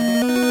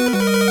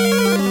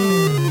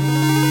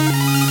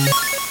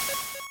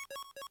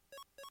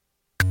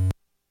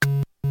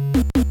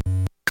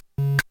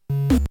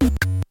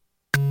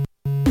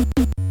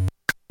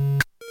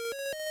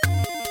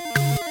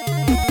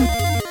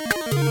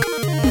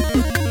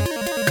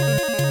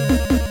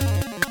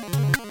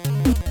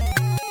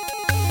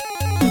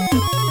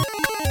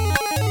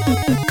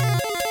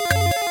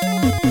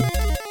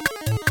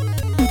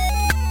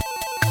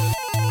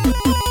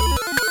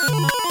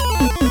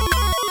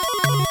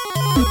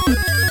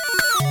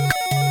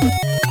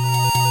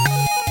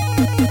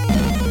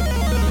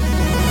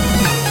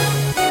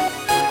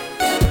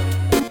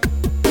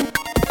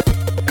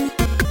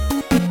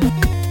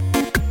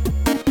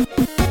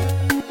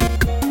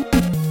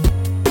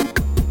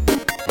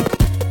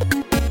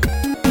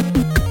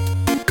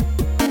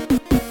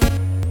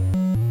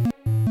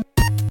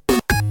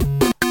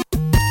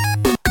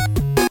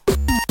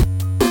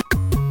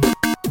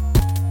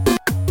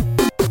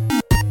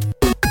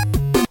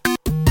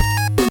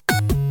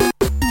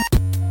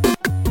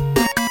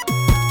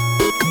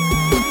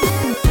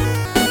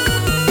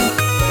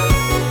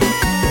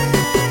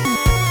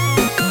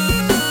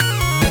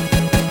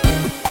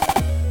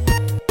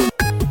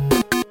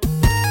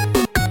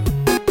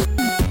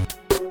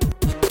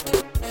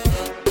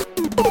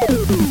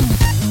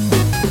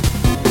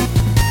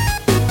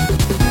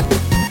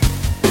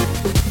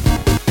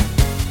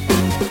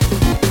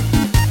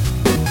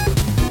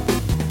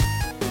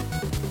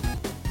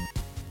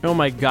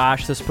 my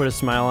gosh, this put a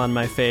smile on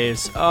my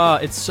face.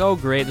 It's so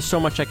great. There's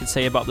so much I could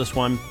say about this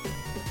one.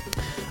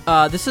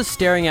 This is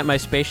Staring at My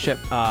Spaceship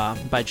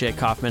by Jake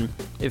Kaufman.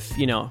 If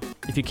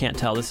you can't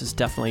tell, this is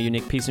definitely a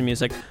unique piece of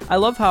music. I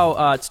love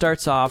how it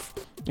starts off.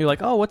 You're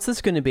like, oh, what's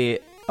this going to be?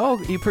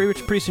 Oh,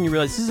 pretty soon you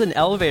realize this is an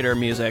elevator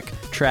music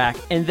track,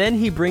 and then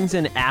he brings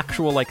in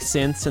actual like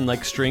synths and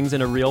like strings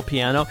and a real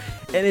piano,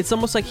 and it's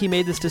almost like he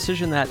made this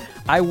decision that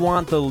I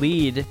want the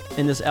lead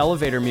in this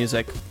elevator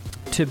music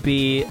to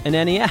be an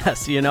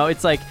NES.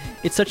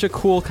 It's such a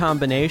cool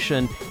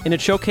combination, and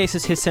it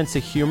showcases his sense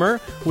of humor,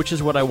 which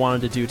is what I wanted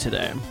to do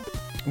today.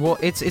 Well,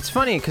 it's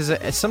funny because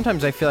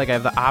sometimes I feel like I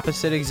have the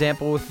opposite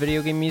example with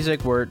video game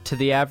music, where to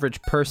the average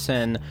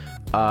person,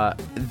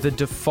 the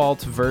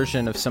default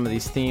version of some of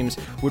these themes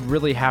would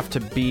really have to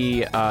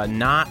be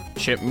not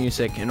chip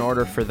music in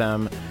order for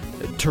them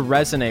to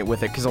resonate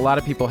with it, because a lot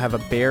of people have a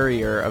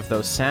barrier of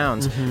those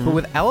sounds. But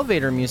with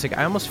elevator music,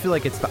 I almost feel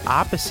like it's the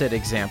opposite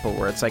example,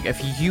 where it's like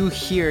if you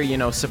hear,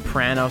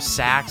 soprano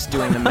sax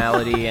doing the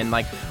melody and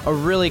like a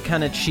really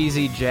kind of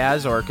cheesy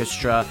jazz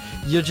orchestra,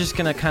 you're just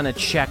gonna kind of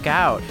check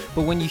out.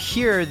 But when you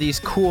hear these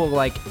cool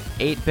like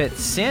 8-bit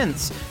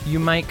synths, you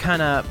might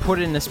kind of put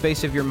it in the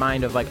space of your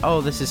mind of like,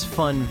 oh, this is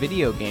fun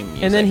video game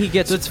music. And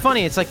then so it's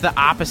funny, it's like the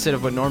opposite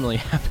of what normally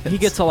happens. He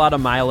gets a lot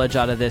of mileage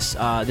out of this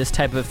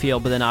type of feel,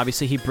 but then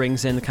obviously he brings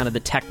in kind of the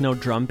techno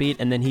drum beat,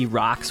 and then he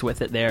rocks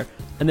with it there,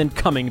 and then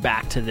coming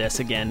back to this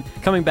again,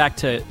 coming back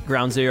to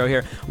Ground Zero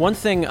here. One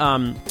thing,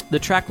 the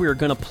track we were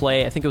going to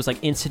play, I think it was like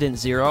Incident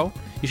Zero.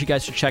 You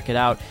guys should check it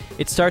out.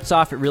 It starts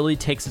off, it really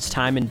takes its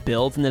time and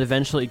builds, and then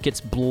eventually it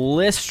gets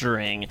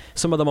blistering.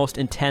 Some of the most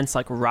intense,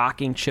 like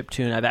rocking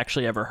chiptune I've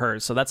actually ever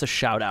heard. So that's a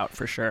shout out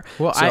for sure.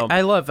 Well,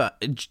 I love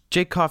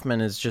Jake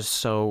Kaufman is just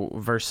so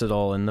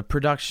versatile, and the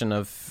production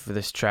of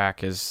this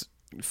track is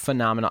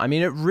phenomenal. I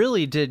mean, it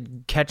really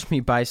did catch me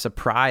by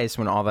surprise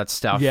when all that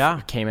stuff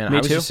came in. I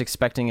was just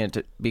expecting it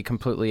to be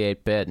completely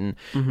 8-bit, and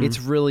it's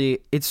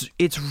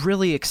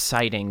really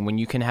exciting when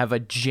you can have a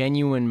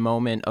genuine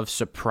moment of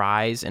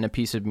surprise in a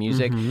piece of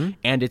music,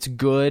 and it's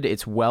good,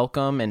 it's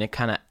welcome, and it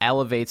kind of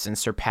elevates and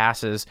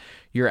surpasses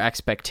your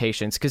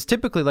expectations. Because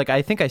typically, like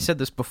I think I said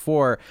this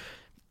before,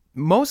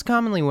 most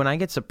commonly when I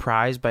get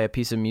surprised by a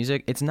piece of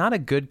music, it's not a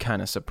good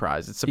kind of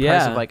surprise. It's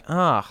surprise of like,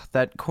 oh,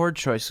 that chord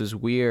choice was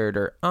weird,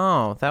 or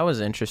oh, that was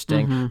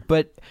interesting.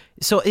 But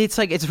so it's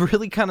like, it's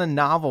really kind of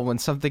novel when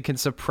something can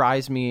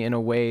surprise me in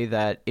a way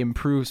that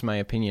improves my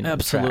opinion.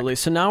 Absolutely.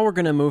 So now we're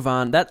going to move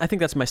on. I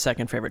think that's my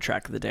second favorite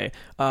track of the day,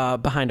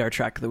 behind our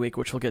track of the week,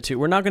 which we'll get to.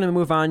 We're now going to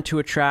move on to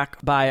a track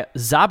by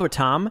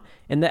Zabutam,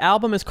 and the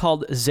album is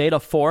called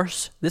Zeta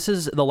Force. This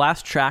is the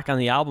last track on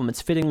the album.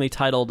 It's fittingly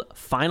titled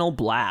Final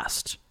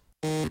Blast.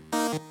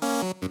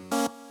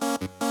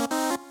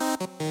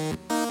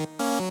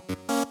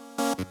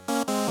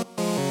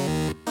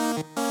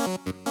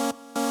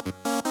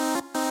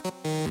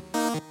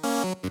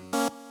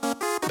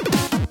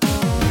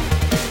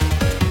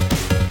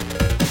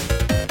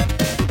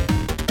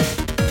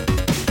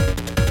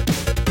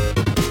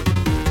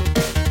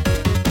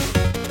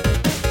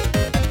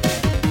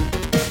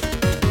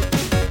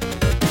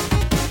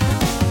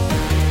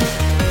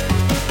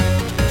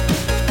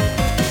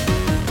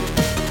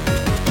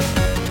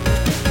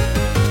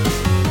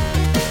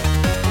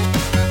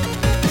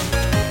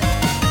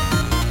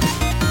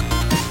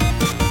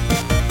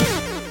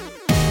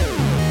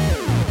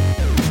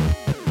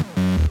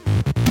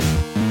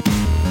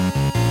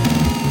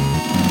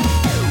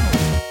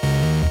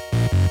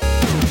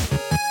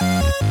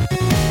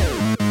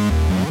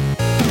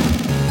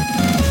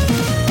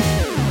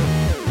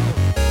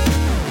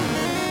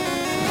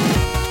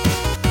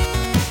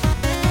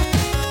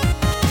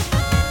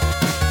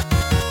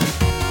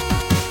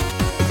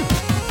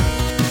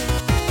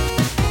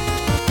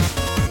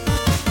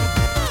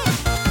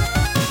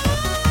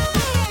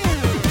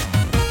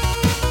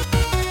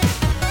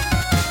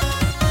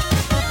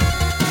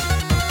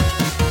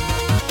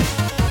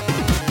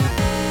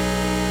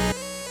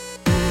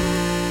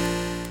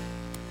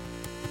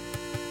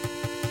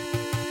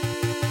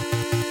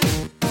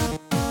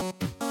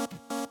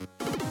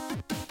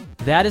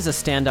 That is a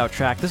standout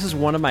track. This is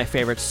one of my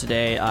favorites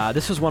today.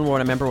 This was one where I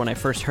remember when I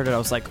first heard it, I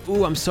was like,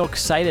 ooh, I'm so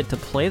excited to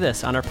play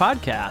this on our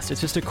podcast. It's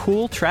just a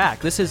cool track.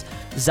 This is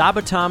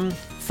Zabutam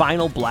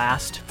Final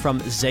Blast from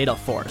Zeta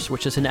Force,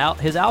 which is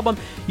his album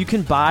you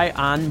can buy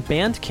on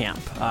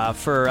Bandcamp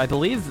for, I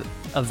believe,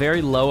 a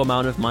very low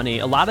amount of money.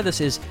 A lot of this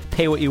is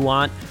pay what you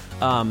want.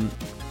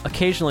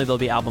 Occasionally there'll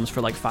be albums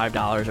for like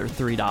 $5 or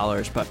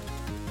 $3, but...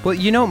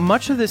 Well,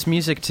 much of this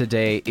music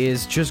today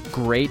is just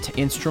great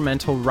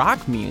instrumental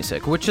rock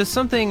music, which is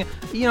something,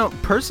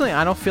 personally,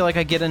 I don't feel like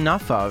I get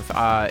enough of.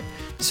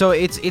 So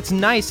it's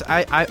nice.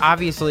 I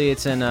obviously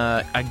it's in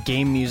a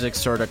game music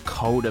sort of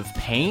coat of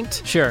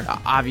paint. Sure.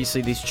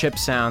 Obviously these chip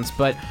sounds,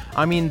 but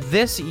I mean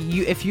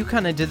if you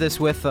kind of did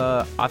this with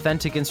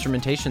authentic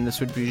instrumentation,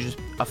 this would be just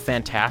a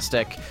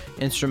fantastic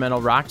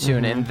instrumental rock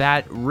tune. And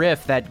that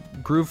riff,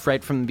 that groove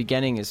right from the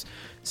beginning is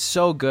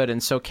so good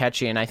and so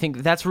catchy. And I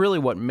think that's really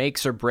what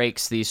makes or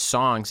breaks these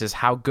songs, is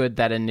how good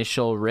that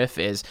initial riff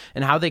is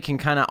and how they can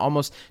kind of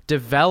almost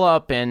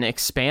develop and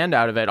expand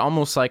out of it,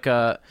 almost like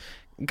a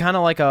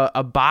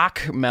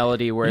Bach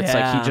melody, where it's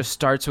like he just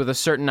starts with a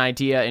certain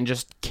idea and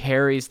just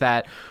carries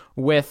that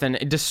with, and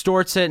it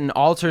distorts it and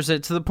alters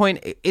it to the point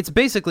it's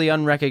basically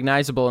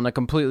unrecognizable and a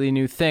completely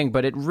new thing.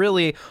 But it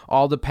really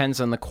all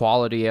depends on the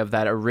quality of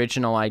that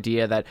original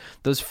idea, that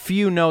those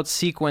few note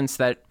sequence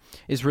that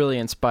is really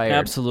inspired.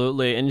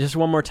 Absolutely. And just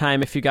one more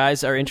time, if you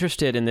guys are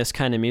interested in this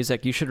kind of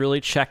music, you should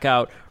really check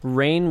out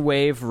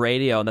Rainwave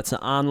Radio. That's an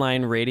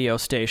online radio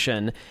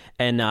station.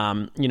 And,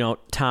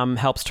 Tom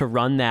helps to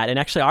run that. And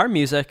actually, our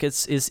music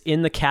is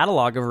in the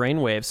catalog of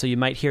Rainwave. So you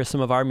might hear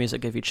some of our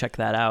music if you check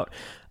that out.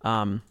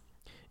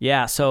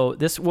 So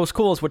what's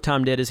cool is what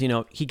Tom did is,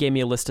 he gave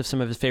me a list of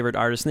some of his favorite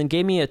artists and then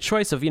gave me a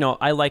choice of,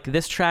 I like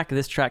this track, and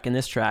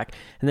this track.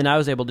 And then I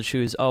was able to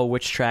choose,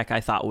 which track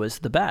I thought was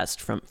the best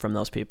from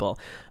those people.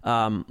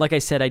 Like I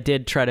said, I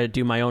did try to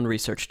do my own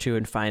research too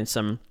and find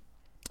some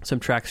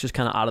tracks just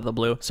kind of out of the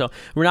blue. So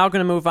we're now going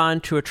to move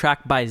on to a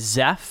track by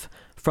Zeph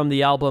from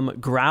the album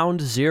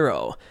Ground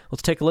Zero.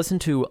 Let's take a listen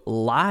to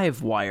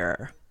Live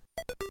Wire.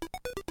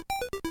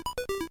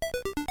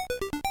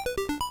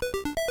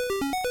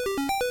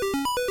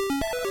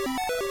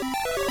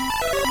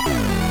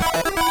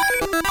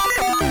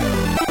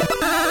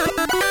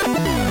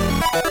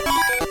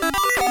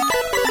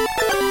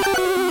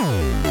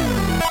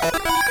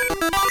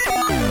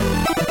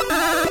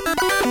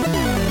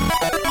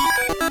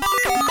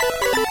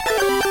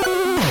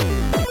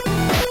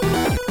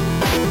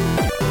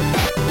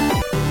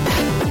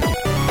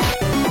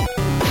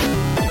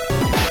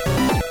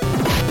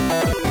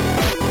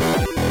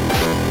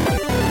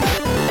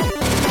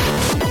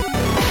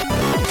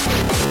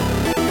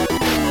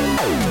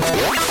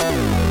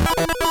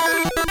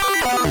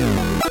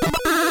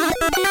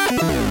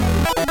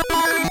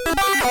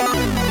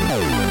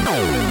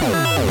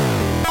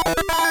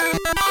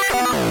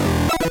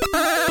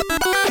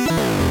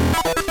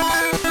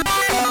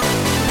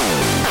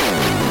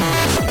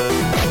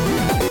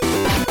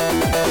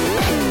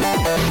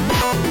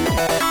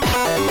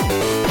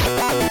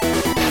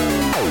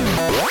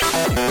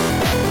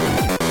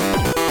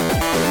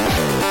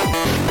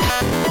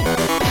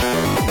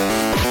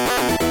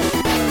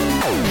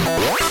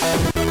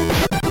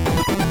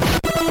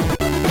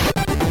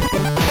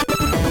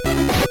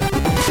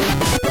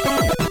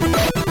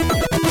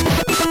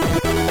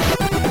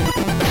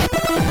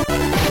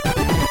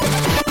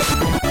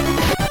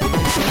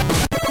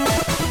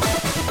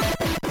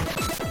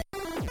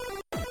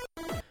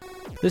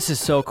 This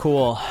is so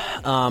cool.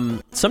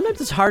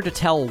 Sometimes it's hard to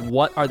tell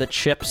what are the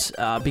chips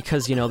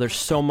because, there's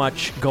so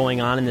much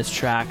going on in this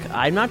track.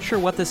 I'm not sure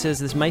what this is.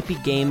 This might be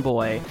Game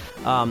Boy.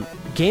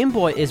 Game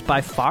Boy is by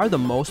far the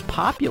most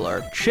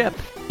popular chip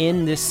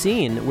in this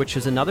scene, which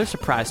is another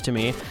surprise to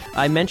me.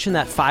 I mentioned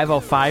that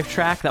 505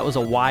 track. That was a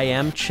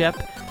YM chip.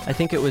 I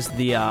think it was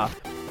the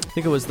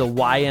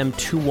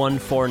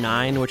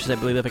YM2149, which is, I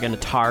believe, like an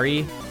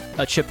Atari,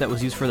 a chip that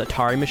was used for the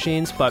Atari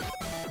machines. But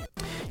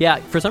yeah,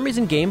 for some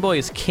reason, Game Boy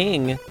is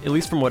king, at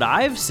least from what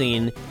I've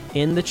seen,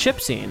 in the chip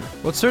scene.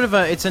 Well,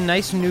 it's a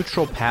nice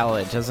neutral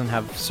palette. It doesn't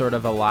have sort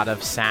of a lot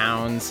of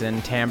sounds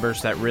and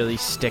timbres that really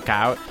stick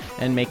out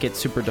and make it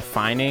super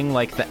defining.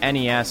 Like the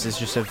NES is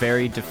just a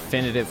very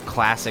definitive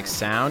classic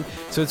sound.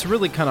 So it's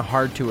really kind of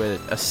hard to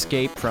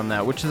escape from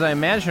that, which is, I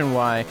imagine,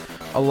 why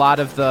a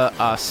lot of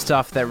the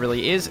stuff that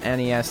really is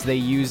NES, they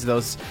use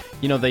those,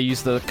 they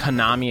use the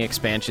Konami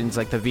expansions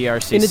like the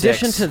VRC6. In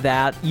addition to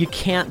that, you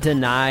can't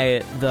deny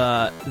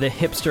the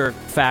hipster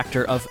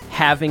factor of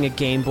having a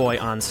Game Boy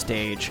on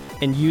stage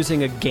and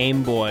using a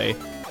Game Boy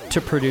to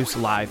produce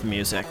live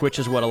music, which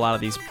is what a lot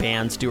of these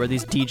bands do, or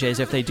these DJs,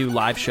 if they do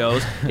live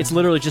shows. It's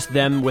literally just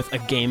them with a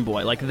Game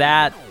Boy. Like,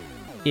 that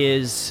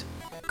is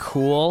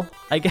cool,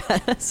 I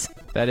guess.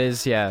 That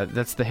is, yeah,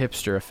 that's the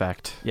hipster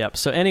effect. Yep.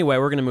 So anyway,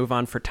 we're going to move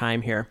on for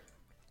time here.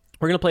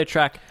 We're going to play a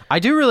track. I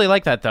do really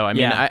like that, though. I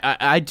mean,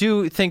 I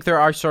do think there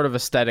are sort of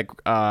aesthetic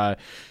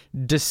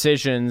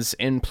decisions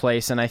in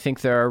place, and I think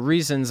there are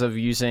reasons of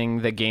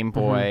using the Game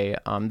Boy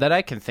that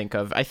I can think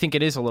of. I think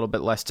it is a little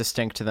bit less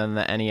distinct than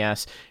the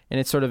NES, and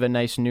it's sort of a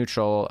nice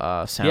neutral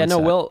sound Yeah, no,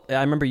 set. Will, I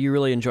remember you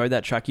really enjoyed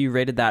that track. You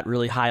rated that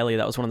really highly.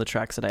 That was one of the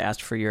tracks that I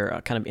asked for your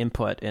kind of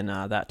input, and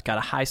that got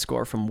a high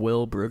score from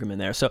Will Brueggemann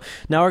there. So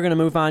now we're going to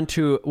move on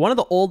to one of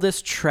the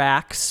oldest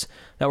tracks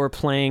that we're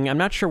playing. I'm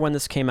not sure when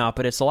this came out,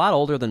 but it's a lot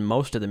older than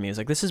most of the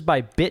music. This is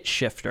by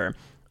Bitshifter.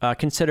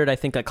 Considered, I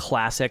think, a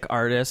classic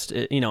artist,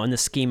 in the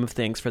scheme of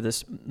things for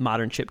this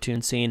modern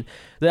chiptune scene.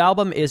 The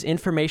album is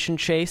Information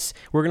Chase.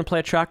 We're going to play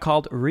a track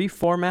called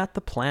Reformat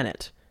the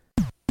Planet.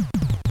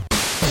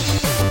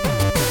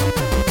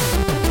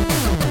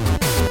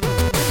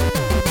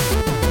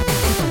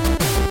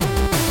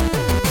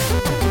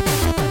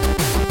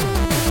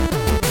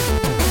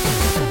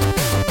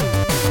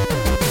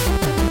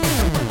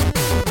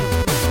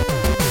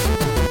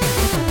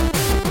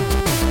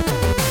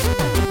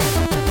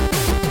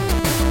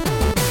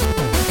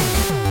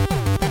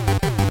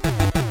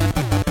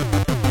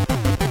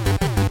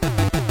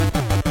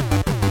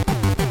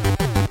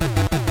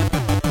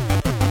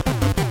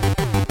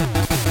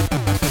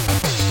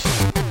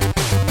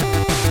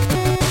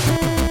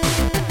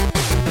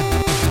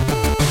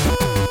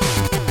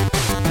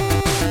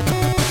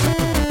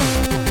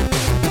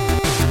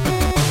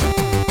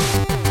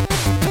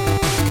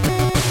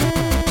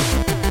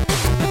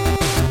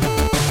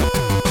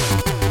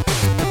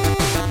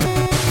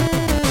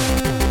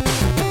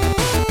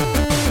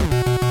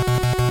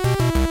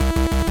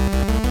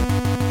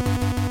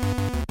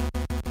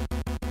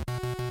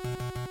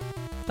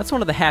 that's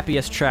one of the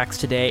happiest tracks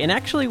today, and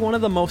actually one of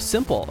the most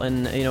simple.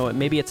 And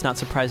maybe it's not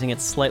surprising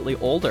it's slightly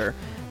older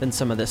than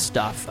some of this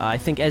stuff. I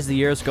think as the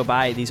years go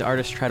by, these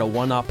artists try to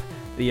one-up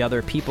the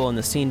other people in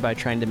the scene by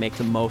trying to make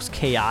the most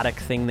chaotic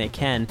thing they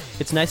can.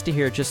 It's nice to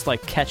hear just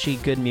like catchy,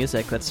 good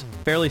music that's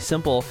fairly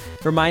simple.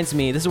 Reminds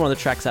me, this is one of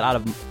the tracks that out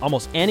of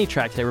almost any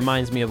track today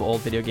reminds me of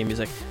old video game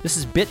music. This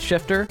is Bit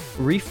Shifter,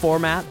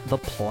 Reformat the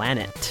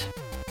Planet.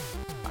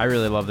 I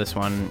really love this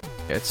one.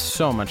 It's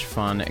so much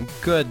fun.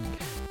 Good,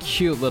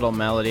 cute little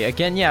melody.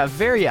 Again, yeah,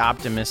 very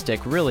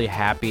optimistic, really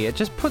happy. It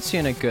just puts you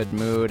in a good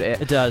mood.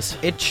 It does.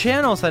 It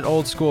channels that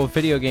old school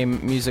video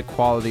game music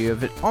quality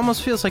of it.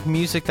 Almost feels like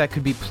music that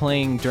could be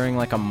playing during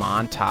like a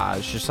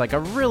montage, just like a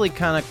really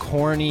kind of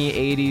corny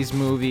 80s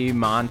movie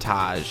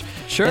montage.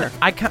 Sure.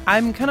 And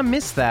I'm kind of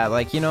miss that.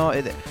 Like,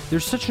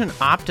 there's such an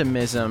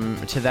optimism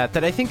to that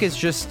I think is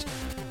just...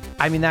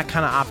 I mean, that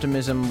kind of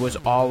optimism was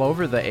all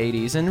over the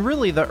 80s and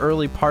really the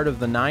early part of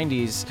the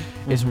 90s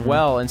as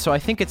well. And so I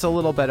think it's a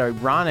little bit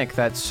ironic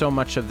that so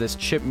much of this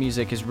chip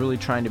music is really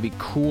trying to be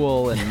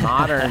cool and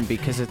modern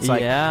because it's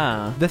like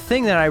the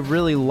thing that I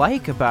really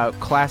like about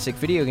classic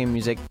video game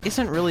music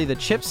isn't really the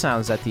chip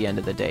sounds at the end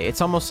of the day.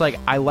 It's almost like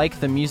I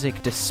like the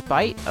music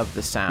despite of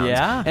the sounds.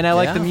 Yeah. And I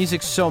like the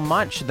music so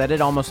much that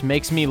it almost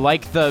makes me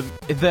like the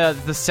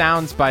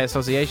sounds by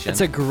association. That's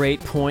a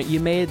great point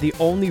you made. The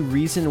only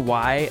reason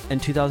why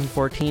in 2014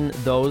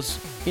 those,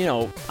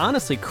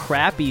 honestly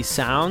crappy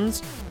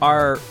sounds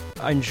are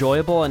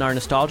enjoyable and are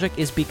nostalgic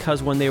is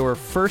because when they were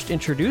first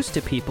introduced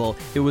to people,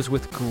 it was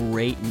with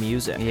great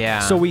music.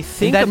 Yeah. So we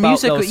think that about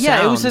music, those sounds.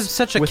 Yeah, it was of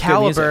such a with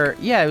caliber.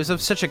 Yeah, it was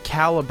of such a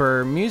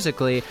caliber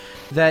musically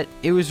that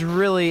it was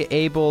really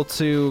able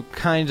to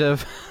kind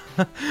of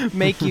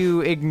make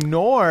you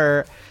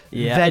ignore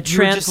that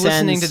you're just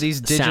listening to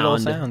these digital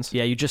sounds.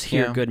 Yeah, you just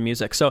hear good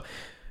music. So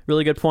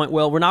really good point.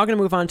 Well, we're now going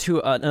to move on to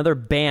another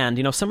band.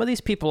 Some of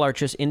these people are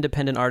just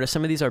independent artists.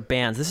 Some of these are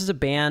bands. This is a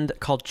band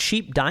called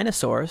Cheap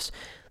Dinosaurs.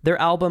 Their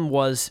album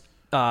was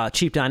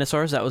Cheap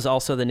Dinosaurs. That was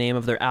also the name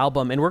of their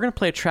album. And we're going to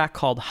play a track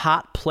called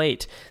Hot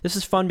Plate. This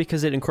is fun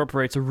because it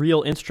incorporates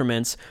real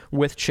instruments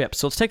with chips.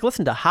 So let's take a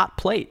listen to Hot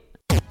Plate.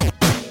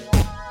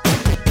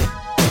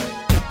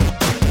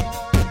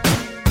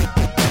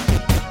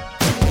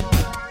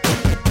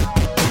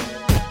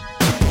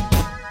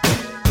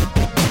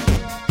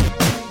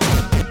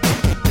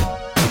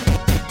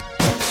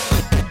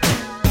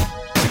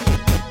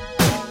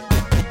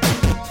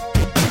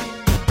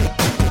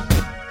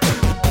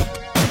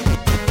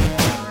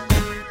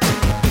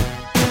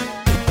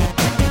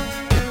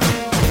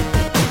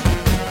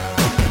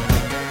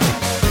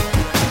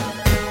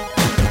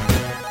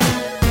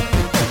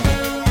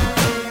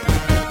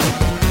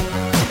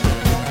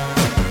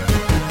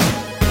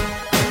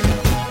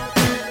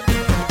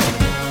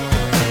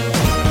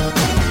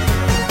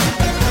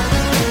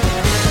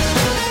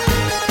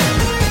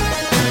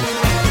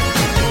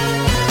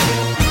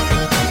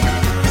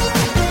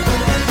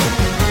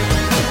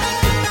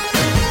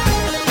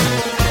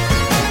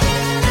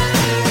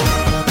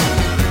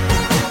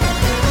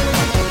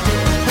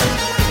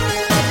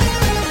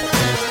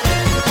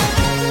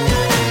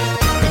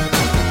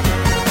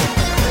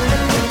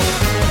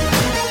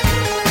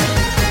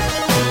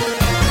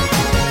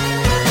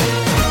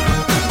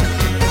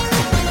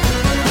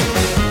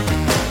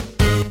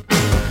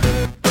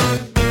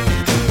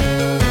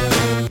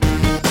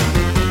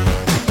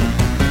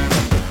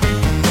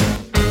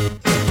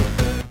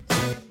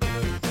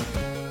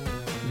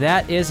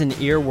 That is an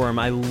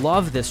earworm. I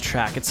love this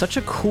track. It's such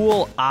a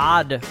cool,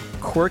 odd,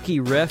 quirky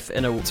riff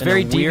and it's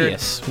very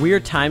devious.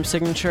 Weird time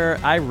signature.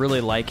 I really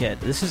like it.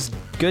 This is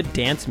good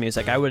dance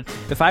music.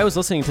 If I was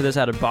listening to this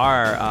at a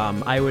bar,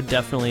 I would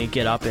definitely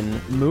get up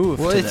and move.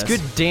 Well, to it's this.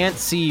 good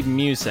dancey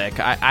music.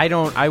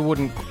 I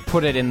wouldn't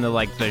put it in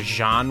the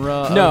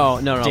genre. No.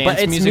 Dance But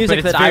it's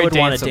music that I would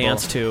want to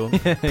dance to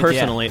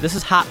personally. This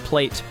is Hot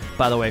Plate,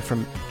 by the way,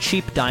 from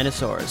Cheap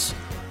Dinosaurs.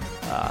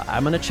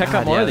 I'm gonna check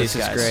out more of these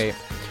guys. This is great.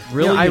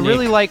 Really,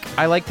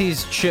 I like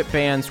these chip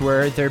bands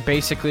where they're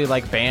basically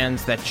like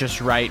bands that just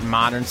write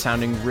modern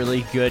sounding,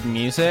 really good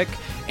music,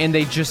 and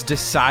they just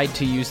decide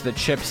to use the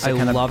chips to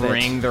kind of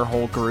bring their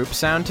whole group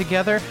sound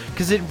together.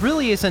 Because it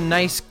really is a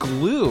nice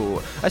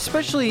glue,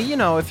 especially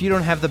if you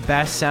don't have the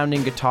best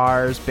sounding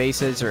guitars,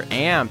 basses, or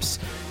amps.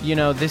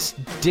 This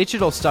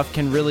digital stuff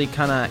can really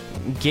kind of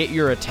get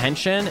your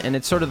attention, and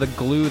it's sort of the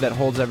glue that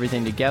holds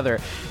everything together.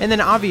 And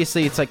then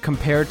obviously it's like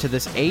compared to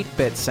this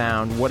 8-bit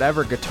sound,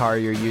 whatever guitar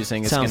you're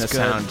using is going to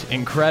sound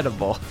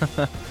incredible.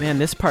 Man,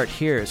 this part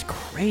here is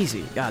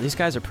crazy. God, these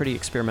guys are pretty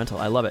experimental.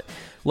 I love it.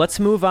 Let's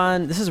move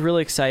on. This is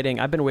really exciting.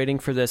 I've been waiting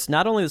for this,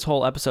 not only this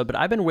whole episode, but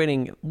I've been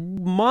waiting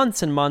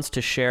months and months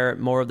to share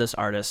more of this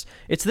artist.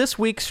 It's this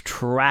week's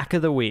track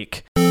of the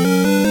week.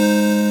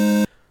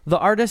 The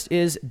artist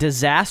is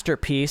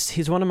Disasterpeace.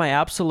 He's one of my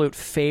absolute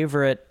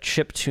favorite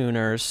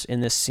chiptuners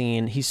in this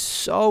scene. He's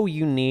so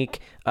unique.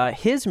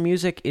 His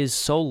music is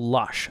so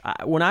lush.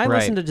 When I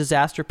listen to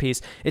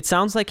Disasterpeace, it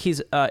sounds like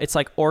it's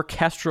like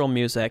orchestral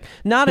music.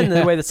 Not in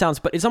the way that sounds,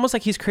 but it's almost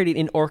like he's creating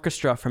an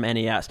orchestra from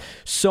NES.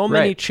 So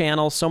many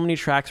channels, so many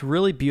tracks,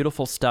 really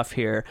beautiful stuff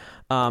here.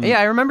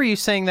 I remember you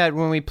saying that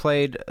when we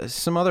played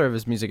some other of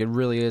his music. It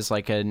really is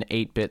like an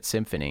 8-bit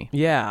symphony.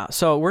 Yeah,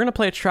 so we're going to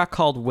play a track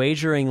called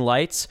Wagering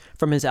Lights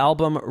from his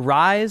album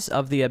Rise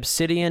of the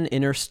Obsidian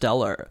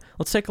Interstellar.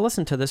 Let's take a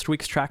listen to this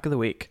week's track of the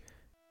week.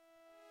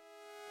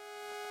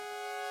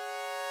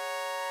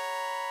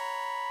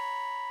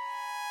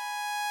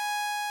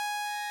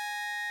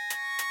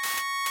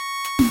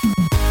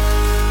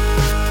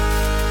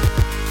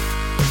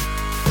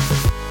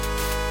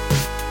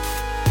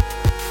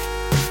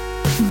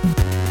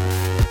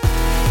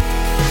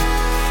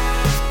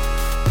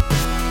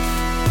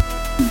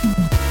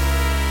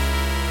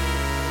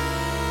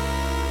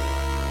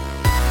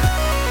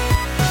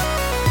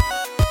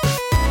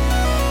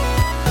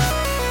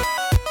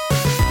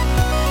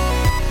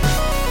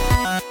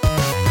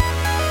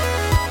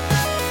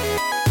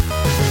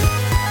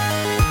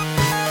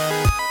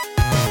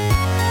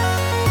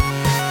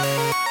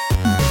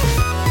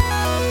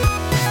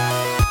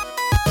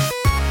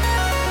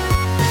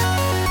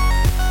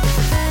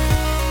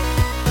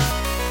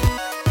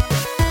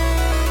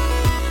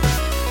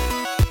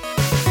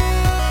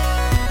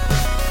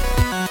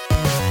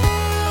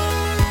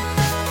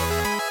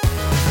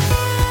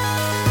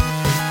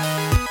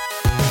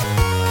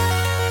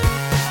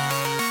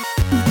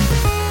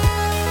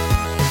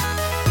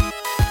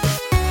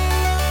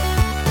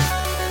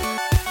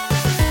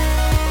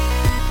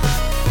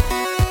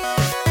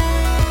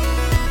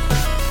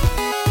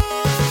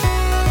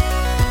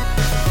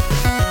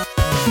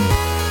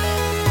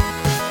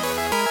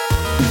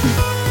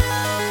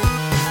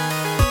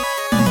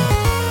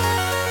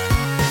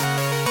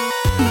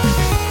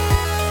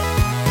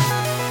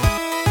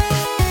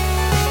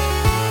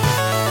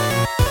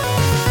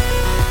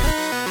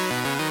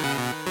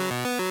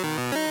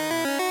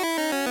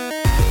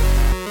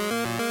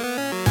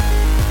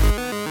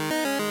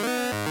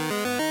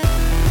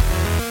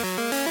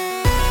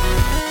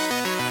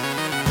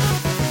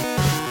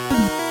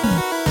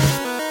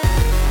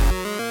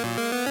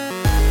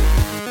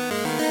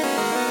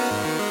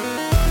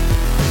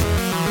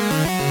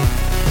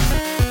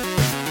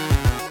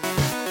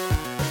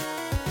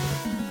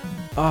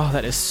 Oh,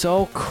 that is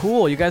so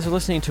cool. You guys are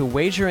listening to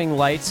Wagering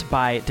Lights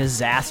by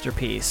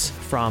Disasterpeace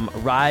from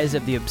Rise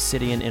of the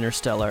Obsidian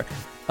Interstellar.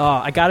 Oh,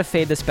 I gotta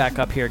fade this back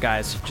up here,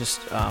 guys.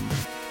 Just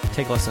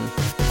take a listen.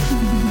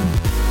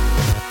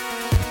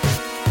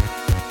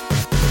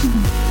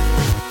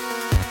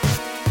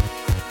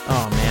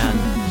 Oh,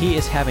 man. He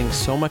is having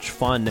so much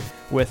fun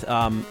with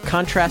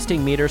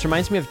contrasting meters.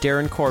 Reminds me of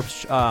Darren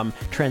Korb's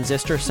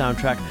Transistor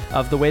soundtrack,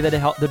 of the way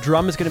that the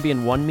drum is going to be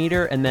in 1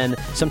 meter, and then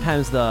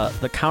sometimes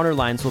the counter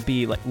lines will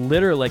be like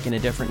literally like in a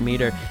different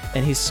meter,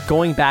 and he's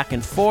going back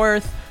and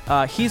forth.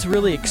 He's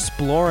really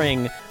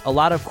exploring a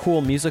lot of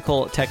cool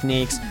musical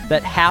techniques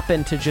that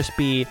happen to just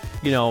be,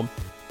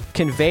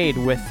 conveyed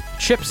with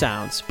chip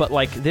sounds. But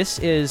like, this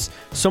is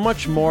so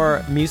much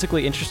more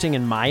musically interesting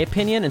in my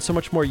opinion, and so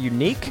much more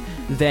unique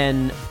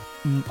than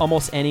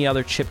almost any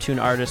other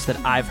chiptune artist that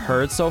I've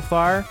heard so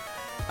far.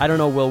 I don't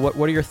know, Will, what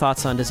are your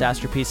thoughts on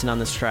Disasterpeace and on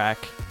this track?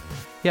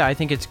 Yeah, I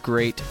think it's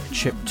great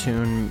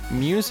chiptune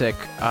music,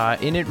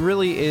 and it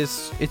really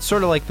is, it's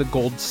sort of like the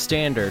gold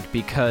standard,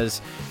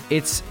 because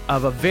it's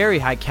of a very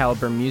high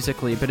caliber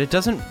musically, but it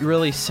doesn't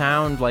really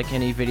sound like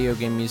any video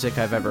game music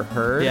I've ever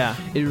heard. Yeah.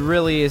 It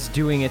really is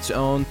doing its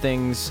own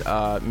things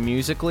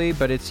musically,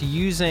 but it's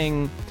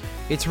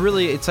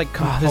like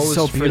composed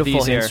so for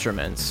these here.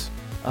 instruments.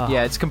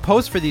 Yeah, it's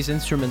composed for these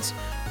instruments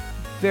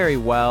very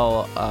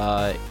well.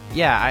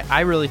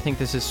 I really think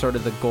this is sort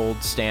of the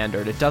gold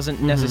standard. It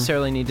doesn't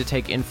necessarily need to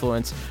take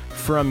influence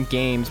from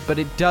games, but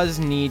it does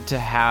need to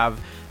have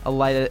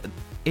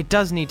it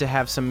does need to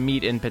have some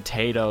meat and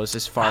potatoes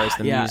as far as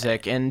the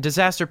music. And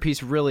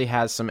Disasterpeace really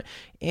has some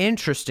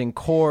interesting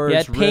chords,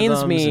 it pains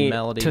rhythms, me and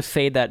melodies. to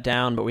fade that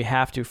down, but we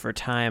have to for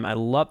time. I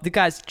love the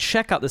guys.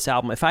 Check out this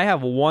album. If I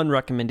have one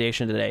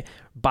recommendation today,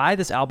 buy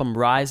this album,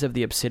 Rise of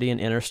the Obsidian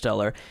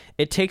Interstellar.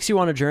 It takes you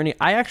on a journey.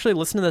 I actually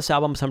listen to this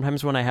album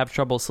sometimes when I have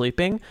trouble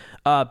sleeping,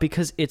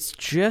 because it's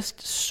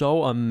just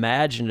so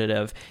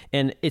imaginative,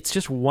 and it's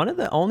just one of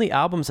the only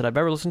albums that I've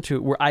ever listened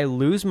to where I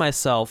lose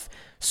myself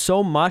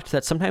so much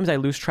that sometimes I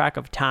lose track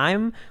of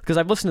time, because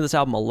I've listened to this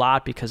album a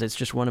lot because it's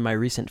just one of my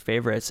recent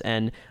favorites.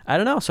 And I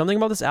don't know, something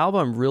about this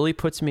album really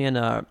puts me in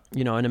an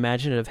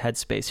imaginative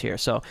headspace here.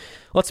 So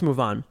let's move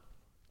on.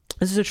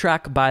 This is a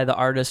track by the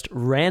artist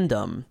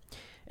Random,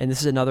 and this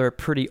is another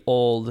pretty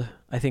old,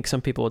 I think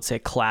some people would say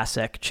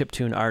classic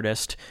chiptune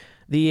artist.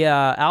 The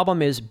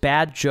album is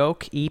Bad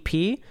Joke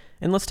EP,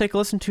 and let's take a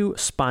listen to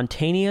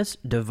Spontaneous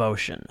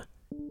Devotion.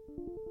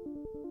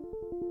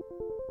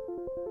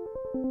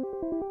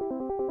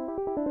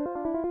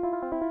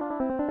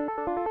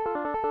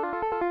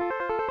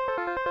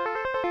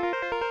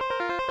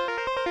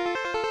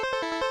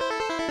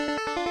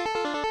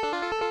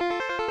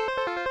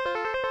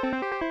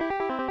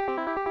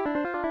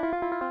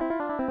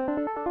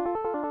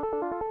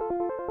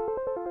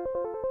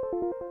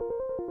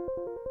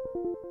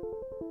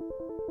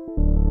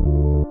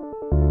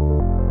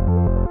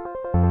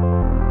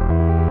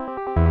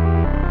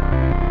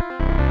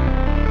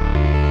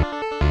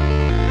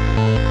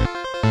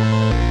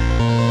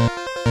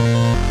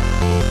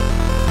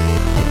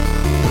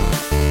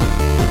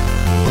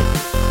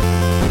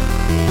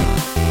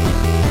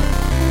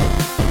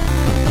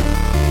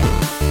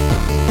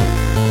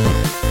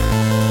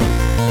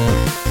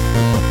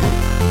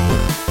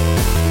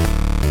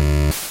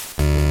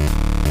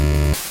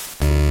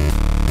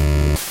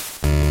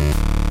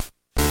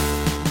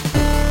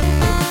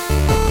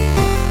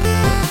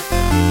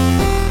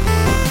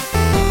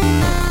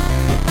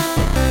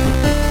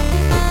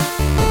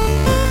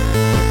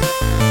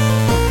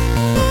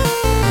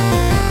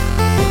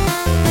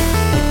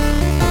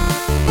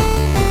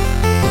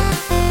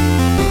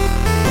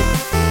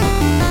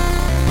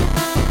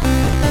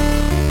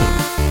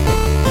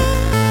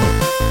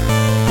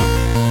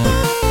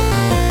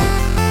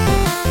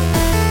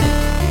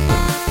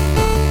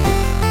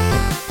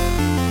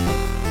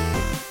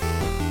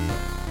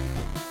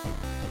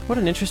 What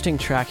an interesting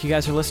track. You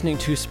guys are listening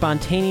to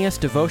Spontaneous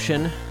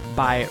Devotion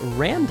by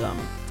Random.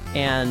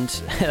 And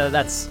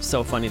that's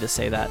so funny to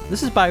say that.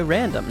 This is by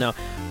Random. No,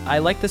 I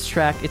like this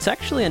track. It's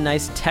actually a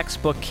nice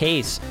textbook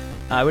case.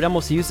 I would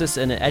almost use this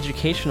in an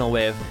educational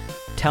way of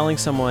telling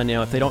someone,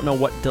 if they don't know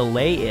what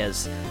delay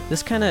is.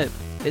 This kind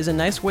of is a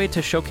nice way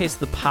to showcase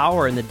the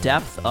power and the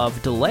depth of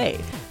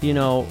delay.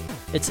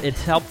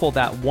 It's helpful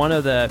that one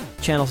of the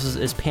channels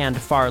is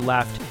panned far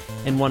left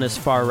and one is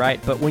far right.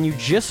 But when you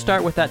just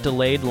start with that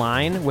delayed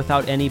line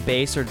without any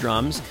bass or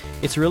drums,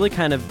 it's really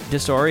kind of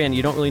disorienting.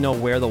 You don't really know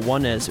where the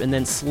one is. And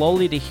then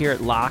slowly to hear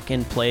it lock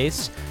in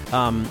place,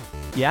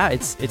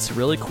 it's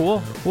really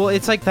cool. Well,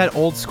 it's like that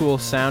old school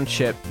sound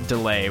chip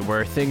delay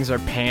where things are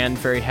panned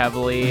very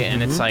heavily,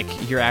 and it's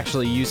like you're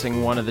actually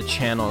using one of the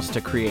channels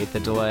to create the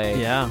delay.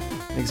 Yeah,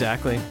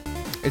 exactly.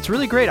 It's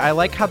really great. I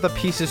like how the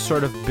pieces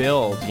sort of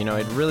build.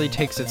 It really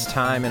takes its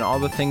time, and all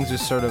the things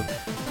with sort of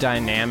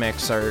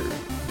dynamics are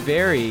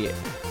very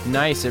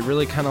nice. It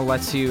really kind of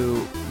lets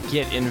you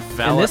get enveloped.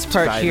 And this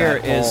part by here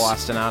that whole is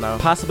ostinato.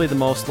 Possibly the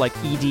most like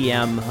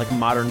EDM, like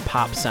modern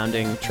pop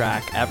sounding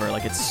track ever.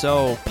 Like it's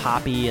so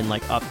poppy and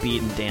like upbeat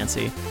and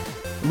dancey.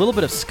 A little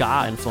bit of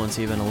ska influence,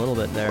 even a little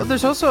bit there. Well,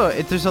 there's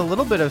a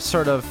little bit of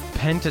sort of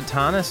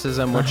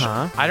pentatonicism, which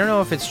I don't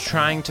know if it's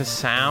trying to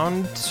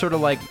sound sort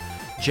of like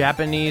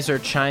Japanese or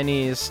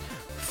Chinese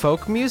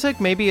folk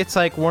music. Maybe it's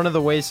like one of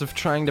the ways of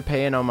trying to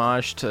pay an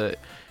homage to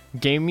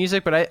game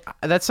music, but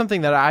that's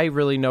something that I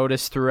really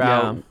noticed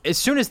throughout. Yeah. As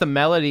soon as the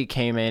melody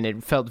came in,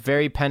 it felt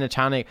very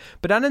pentatonic,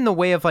 but not in the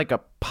way of like a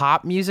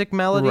pop music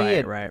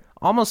melody. Right.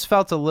 Almost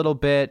felt a little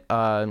bit,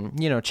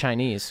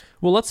 Chinese.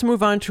 Well, let's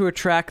move on to a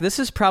track. This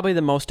is probably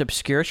the most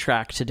obscure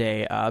track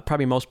today.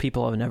 Probably most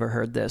people have never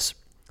heard this.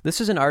 This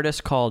is an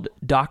artist called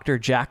Dr.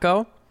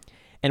 Jacko,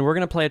 and we're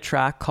going to play a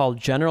track called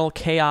General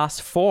Chaos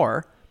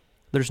 4.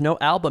 There's no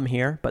album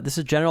here, but this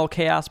is General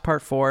Chaos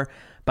Part 4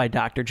 by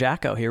Dr.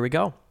 Jacko. Here we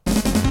go.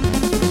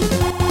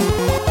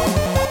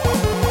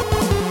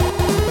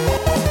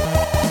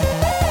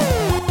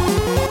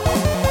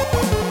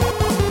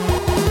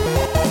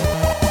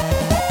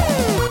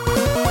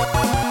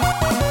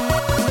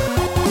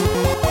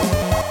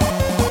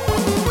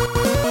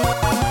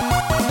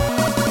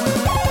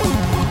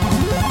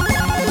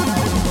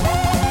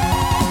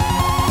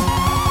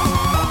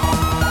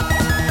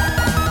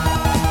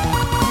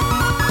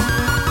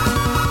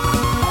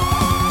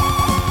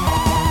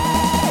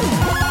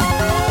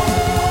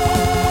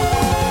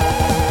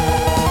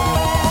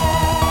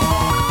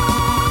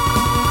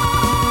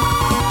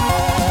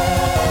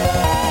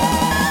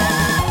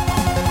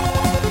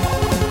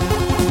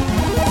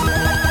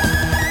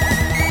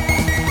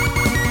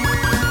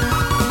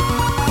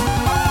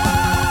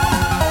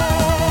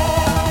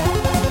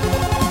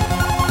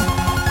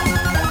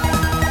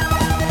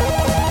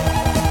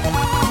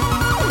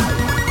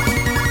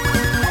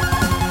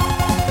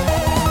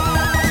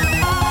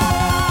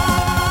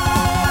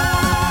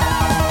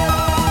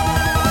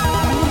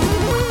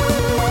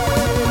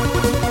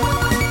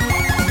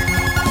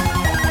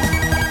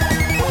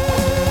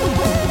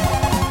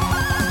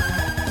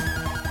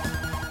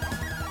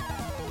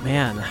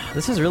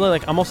 This is really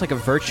like almost like a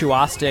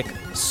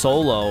virtuosic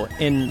solo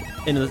in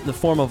the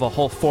form of a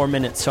whole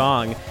 4-minute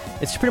song.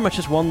 It's pretty much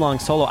just one long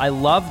solo. I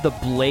love the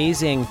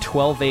blazing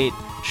 12/8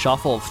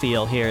 shuffle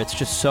feel here. It's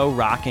just so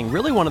rocking.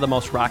 Really one of the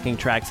most rocking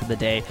tracks of the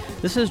day.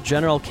 This is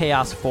General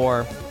Chaos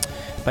 4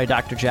 by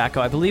Dr. Jacko.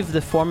 I believe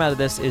the format of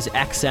this is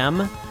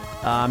XM.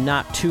 I'm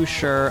not too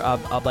sure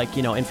of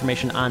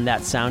information on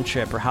that sound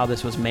chip or how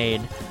this was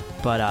made.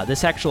 But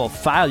this actual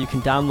file, you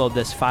can download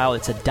this file.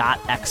 It's a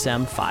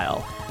 .xm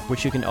file,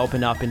 which you can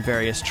open up in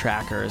various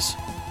trackers.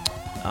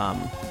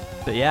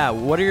 But yeah,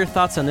 what are your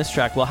thoughts on this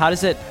track? Well, how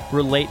does it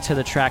relate to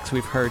the tracks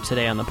we've heard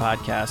today on the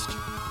podcast?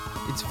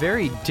 It's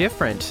very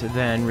different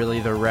than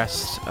really the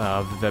rest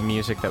of the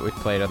music that we've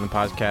played on the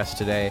podcast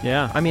today.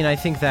 Yeah. I mean, I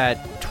think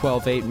that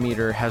 12/8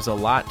 meter has a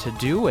lot to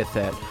do with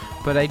it.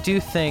 But I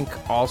do think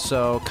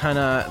also, kind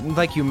of,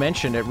 like you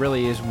mentioned, it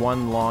really is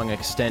one long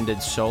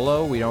extended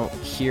solo. We don't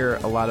hear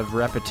a lot of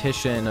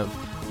repetition of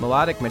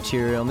melodic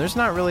material, and there's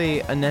not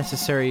really a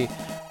necessary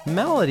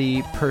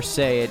melody per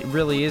se. It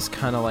really is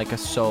kind of like a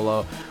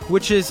solo,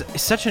 which is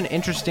such an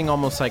interesting,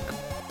 almost like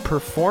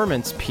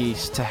performance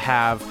piece to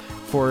have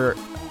for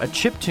a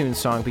chiptune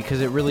song,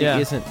 because it really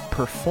isn't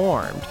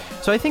performed.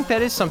 So I think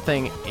that is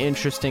something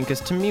interesting,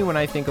 because to me, when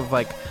I think of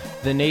like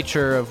the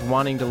nature of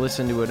wanting to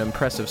listen to an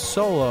impressive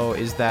solo,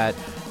 is that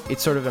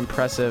it's sort of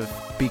impressive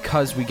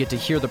because we get to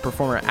hear the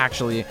performer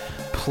actually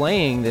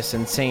playing this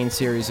insane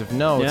series of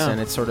notes, Yeah.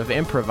 and it's sort of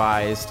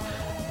improvised,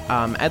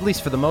 at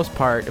least for the most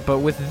part. But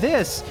with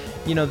this,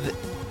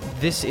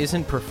 this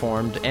isn't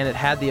performed, and it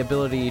had the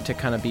ability to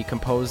kind of be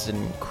composed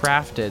and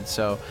crafted.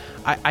 So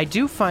I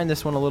do find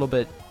this one a little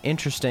bit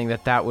interesting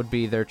that would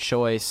be their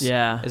choice,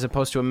 as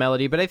opposed to a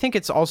melody. But I think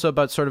it's also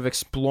about sort of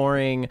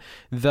exploring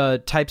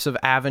the types of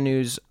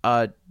avenues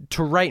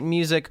to write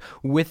music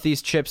with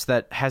these chips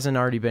that hasn't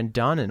already been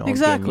done in old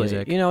game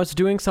music. It's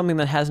doing something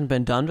that hasn't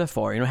been done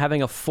before.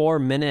 Having a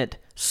 4-minute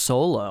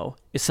solo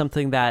is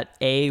something that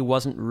A,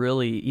 wasn't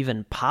really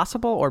even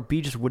possible, or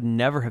B, just would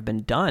never have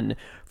been done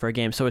for a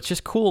game. So it's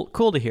just cool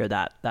to hear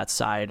that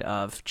side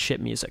of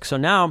chip music. So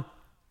now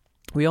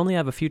we only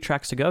have a few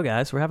tracks to go,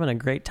 guys. We're having a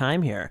great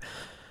time here.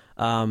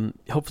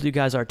 Hopefully you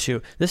guys are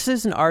too. This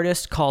is an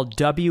artist called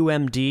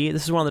WMD.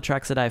 This is one of the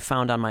tracks that I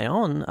found on my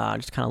own,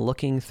 just kind of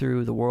looking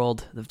through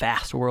the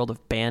vast world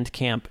of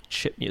Bandcamp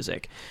chip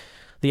music.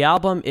 The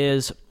album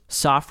is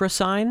Sophra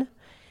Sign,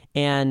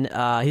 and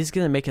he's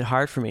going to make it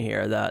hard for me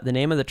here. The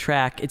name of the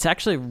track, it's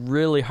actually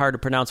really hard to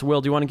pronounce. Will,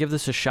 do you want to give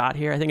this a shot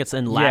here? I think it's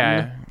in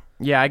Latin.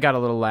 Yeah, I got a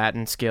little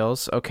Latin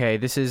skills. Okay,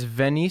 this is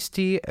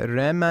Venisti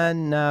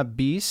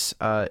Remanabis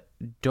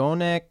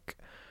Donec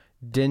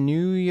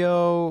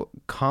Denuio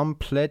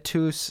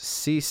completus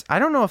cis. I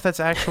don't know if that's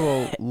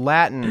actual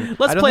Latin.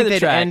 Let's I don't play think the they'd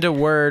track. end a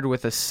word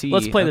with a C.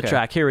 Let's play the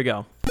track. Here we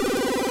go.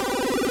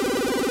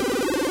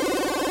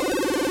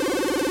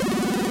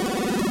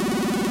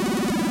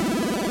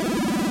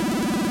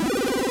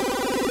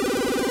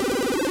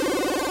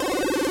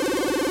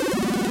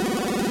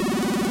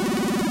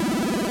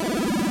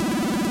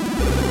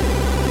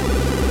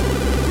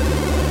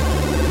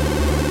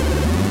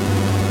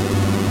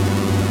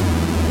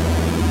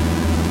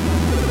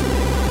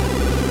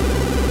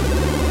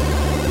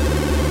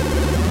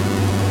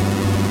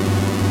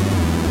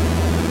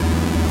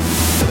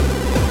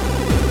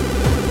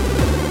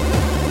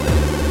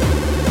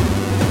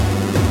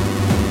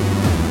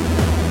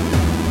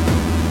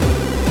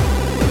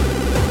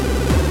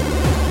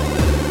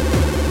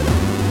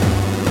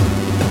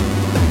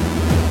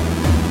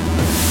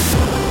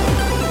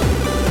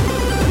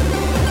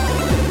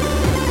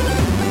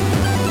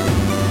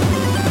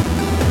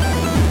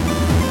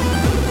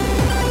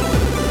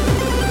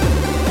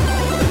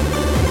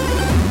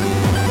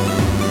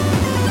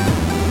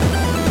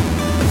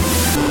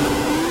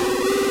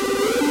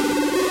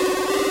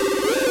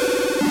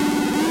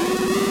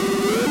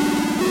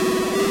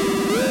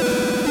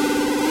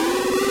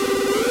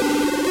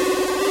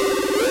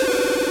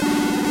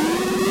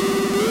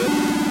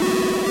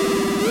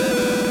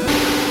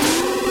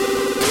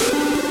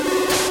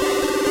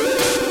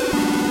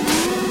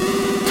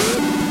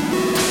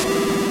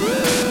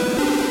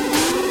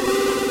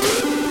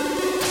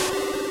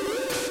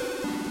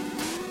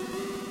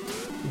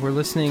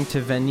 Listening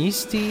to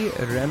Venisti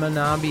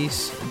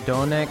Remanabis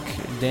Donec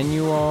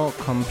Denuo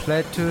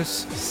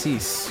completus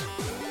cis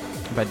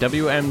by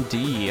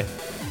WMD.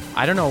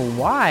 I don't know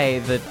why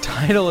the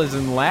title is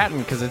in Latin,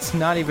 because it's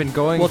not even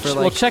going for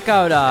like check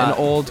out an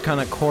old kind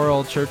of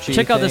choral churchy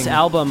Check out thing. this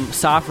album,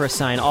 Sophra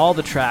Sign. All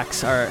the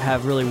tracks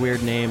have really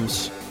weird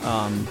names.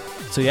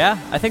 So yeah,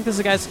 I think this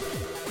guy's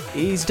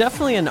he's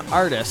definitely an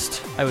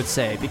artist, I would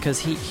say, because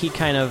he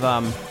kind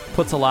of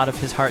puts a lot of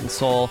his heart and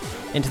soul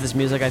into this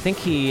music. I think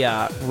he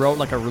wrote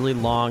like a really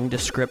long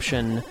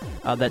description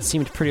that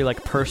seemed pretty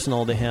like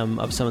personal to him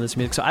of some of this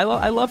music. So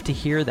I love to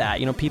hear that,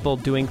 people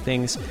doing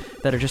things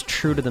that are just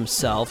true to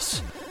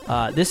themselves.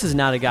 This is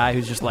not a guy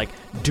who's just like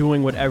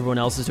doing what everyone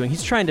else is doing.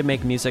 He's trying to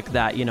make music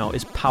that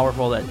is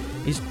powerful, that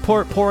he's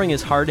pouring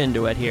his heart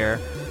into it here.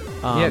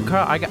 Yeah,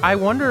 Carl, I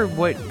wonder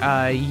what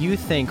you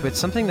think, but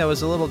something that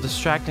was a little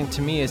distracting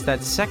to me is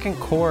that second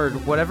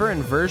chord, whatever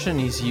inversion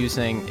he's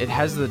using, it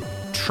has the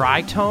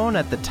tritone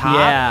at the top.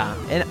 Yeah.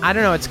 And I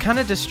don't know, it's kind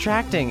of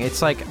distracting.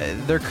 It's like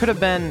there could have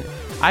been...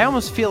 I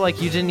almost feel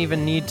like you didn't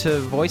even need to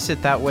voice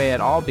it that way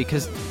at all,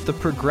 because the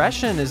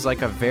progression is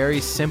like a very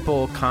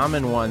simple,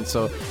 common one.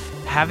 So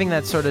having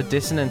that sort of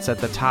dissonance at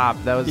the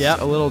top, that was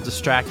a little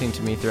distracting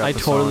to me throughout the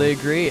song. I totally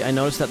agree. I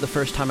noticed that the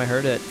first time I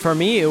heard it. For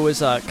me, it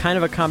was kind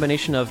of a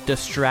combination of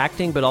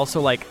distracting, but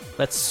also like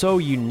that's so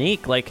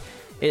unique. Like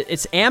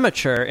it's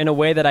amateur in a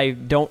way that I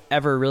don't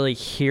ever really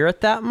hear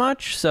it that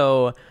much.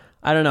 So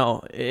I don't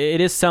know. It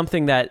is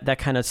something that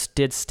kind of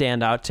did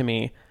stand out to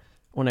me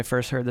when I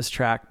first heard this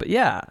track. But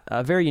yeah,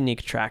 a very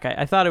unique track.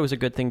 I thought it was a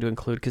good thing to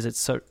include because it's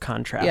so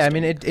contrasting. Yeah, I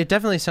mean, it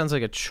definitely sounds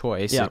like a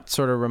choice. Yeah. It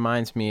sort of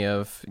reminds me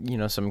of,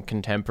 some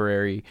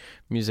contemporary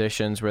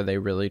musicians where they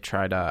really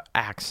try to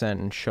accent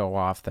and show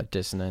off that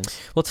dissonance.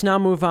 Let's now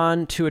move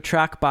on to a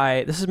track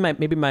by, this is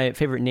maybe my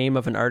favorite name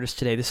of an artist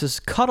today. This is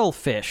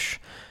Cuttlefish,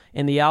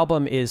 and the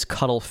album is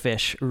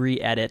Cuttlefish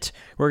Re-Edit.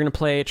 We're going to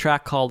play a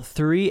track called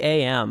 3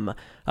 a.m.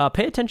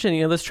 Pay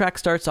attention, this track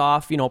starts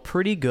off,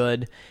 pretty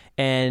good,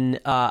 and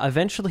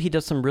eventually he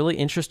does some really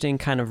interesting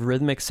kind of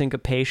rhythmic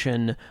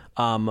syncopation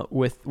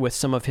with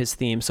some of his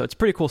themes. So it's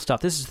pretty cool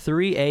stuff. This is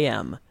 3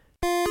 a.m.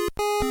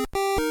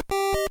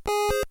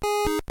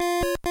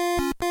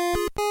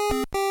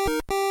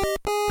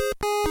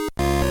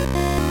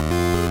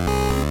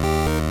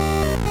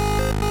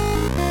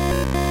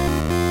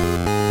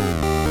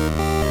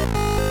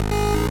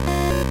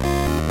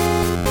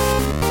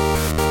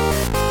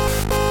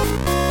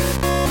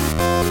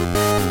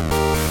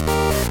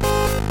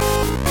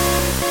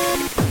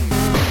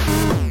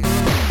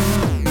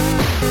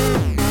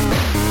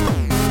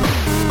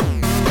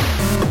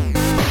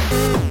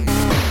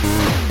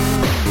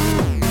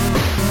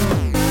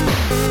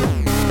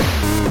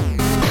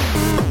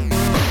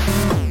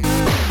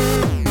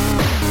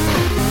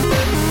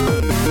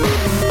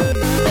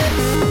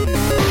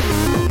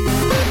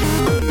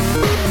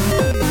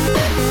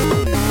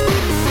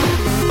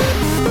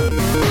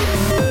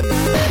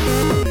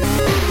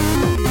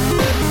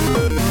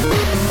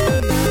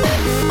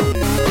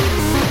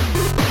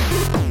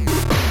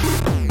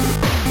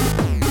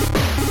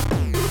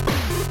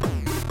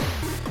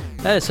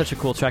 That is such a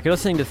cool track. You're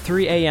listening to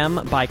 3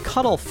 a.m. by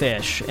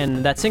Cuttlefish,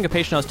 and that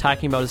syncopation I was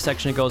talking about is a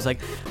section that goes like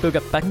but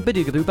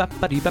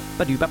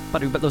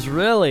those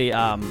really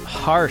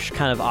harsh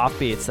kind of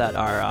offbeats that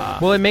are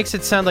well, it makes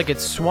it sound like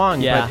it's swung,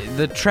 Yeah. but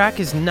the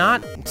track is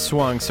not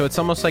swung, so it's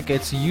almost like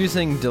it's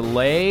using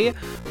delay,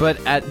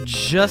 but at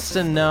just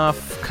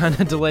enough kind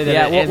of delay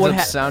that it ends up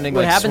sounding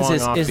what like happens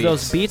swung is offbeats.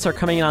 those beats are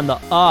coming in on the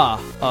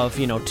of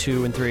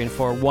 2 and 3 and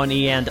 4, 1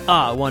 E and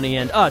 1 E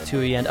and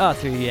 2 E and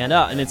 3 E and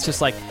and it's just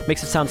like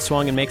makes it sound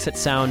swung and makes it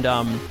sound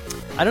I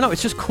don't know,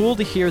 it's just cool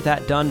to hear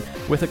that done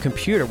with a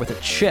computer, with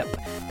a chip,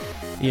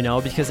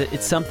 because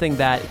it's something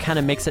that kind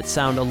of makes it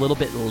sound a little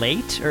bit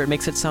late, or it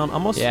makes it sound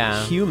almost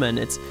human.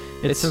 It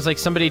sounds like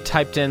somebody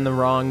typed in the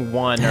wrong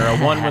 1 or a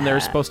 1 when there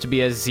was supposed to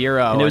be a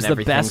 0, and it was the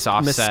everything's best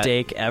offset.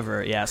 mistake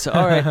ever. Yeah. So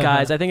all right,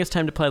 guys, I think it's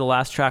time to play the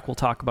last track we'll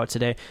talk about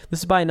today.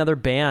 This is by another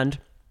band.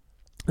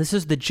 This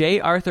is the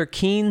J. Arthur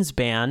Keenes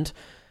Band.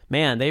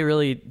 Man, they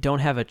really don't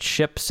have a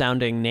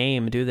chip-sounding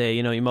name, do they?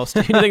 You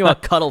think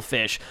about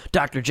Cuttlefish,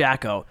 Dr.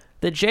 Jacko,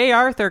 the J.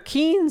 Arthur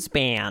Keenes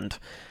Band.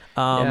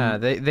 Yeah,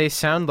 they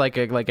sound like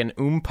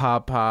an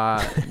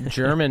papa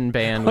German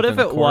band. What with if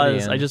an it was?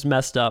 accordion. I just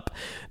messed up.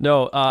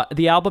 No,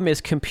 the album is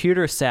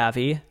Computer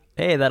Savvy.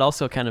 Hey, that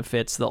also kind of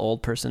fits the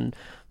old person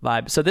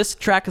vibe. So this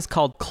track is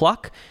called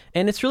Cluck,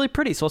 and it's really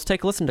pretty. So let's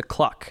take a listen to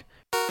Cluck.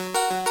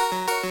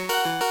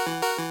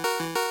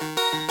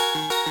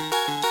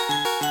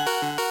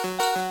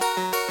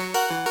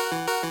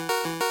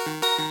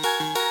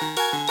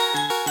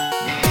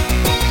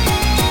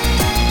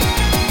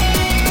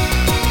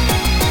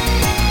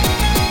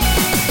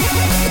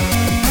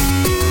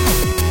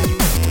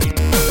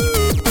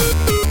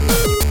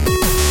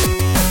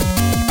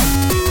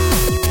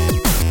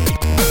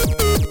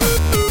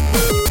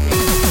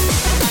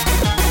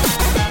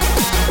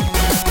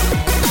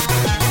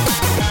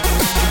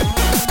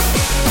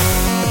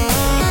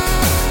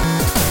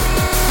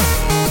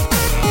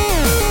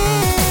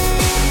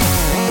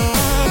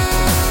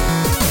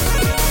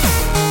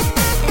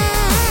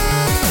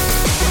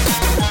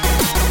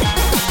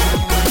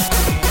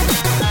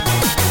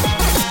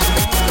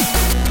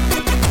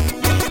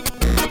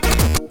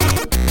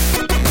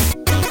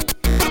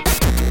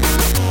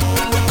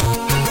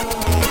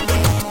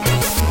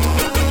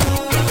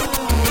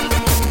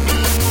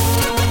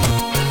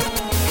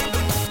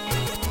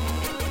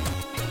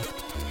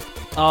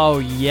 Oh,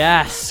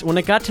 yes. When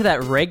it got to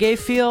that reggae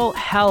feel,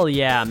 hell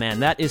yeah, man.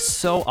 That is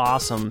so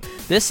awesome.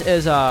 This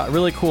is a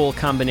really cool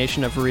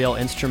combination of real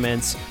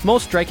instruments.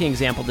 Most striking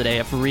example today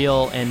of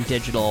real and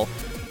digital.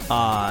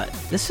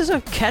 This is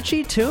a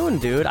catchy tune,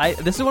 dude.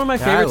 This is one of my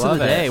favorites of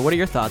the day. What are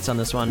your thoughts on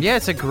this one? Yeah,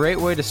 it's a great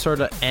way to sort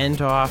of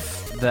end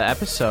off the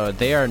episode.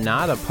 They are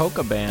not a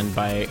polka band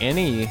by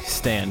any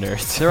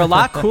standards. They're a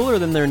lot cooler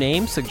than their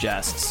name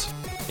suggests.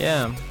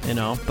 Yeah.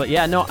 But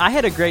yeah, no, I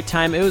had a great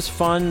time. It was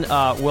fun,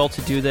 Will,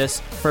 to do this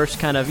first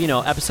kind of,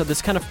 episode,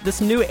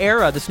 this new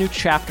era, this new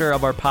chapter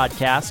of our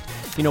podcast.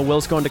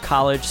 Will's going to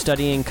college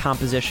studying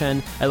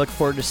composition. I look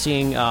forward to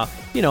seeing,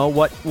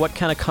 what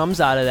kind of comes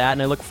out of that.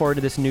 And I look forward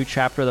to this new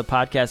chapter of the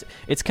podcast.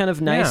 It's kind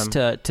of nice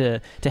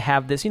to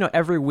have this,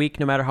 every week,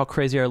 no matter how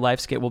crazy our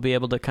lives get, we'll be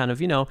able to kind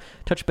of,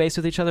 touch base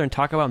with each other and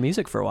talk about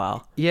music for a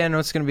while. Yeah, no,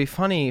 it's going to be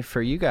funny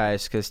for you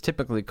guys because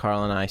typically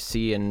Carl and I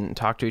see and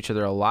talk to each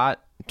other a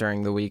lot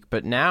during the week,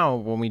 but now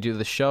when we do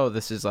the show,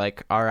 this is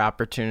like our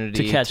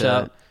opportunity to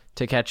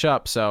catch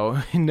up. So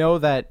know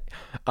that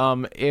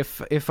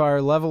if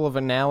our level of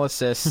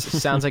analysis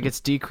sounds like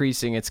it's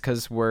decreasing, it's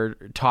because we're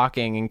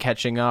talking and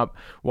catching up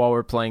while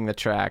we're playing the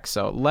track.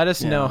 So let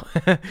us know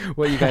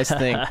what you guys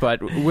think. But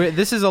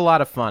this is a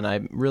lot of fun.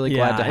 I'm really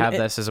glad to have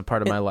this as a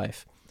part of my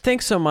life.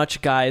 Thanks so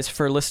much, guys,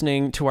 for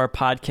listening to our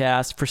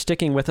podcast, for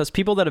sticking with us.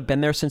 People that have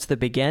been there since the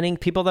beginning,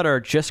 people that are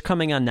just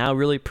coming on now,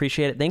 really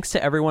appreciate it. Thanks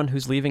to everyone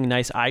who's leaving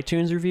nice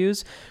iTunes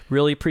reviews.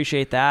 Really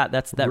appreciate that.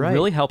 That right.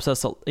 Really helps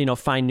us,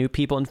 find new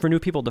people and for new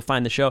people to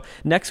find the show.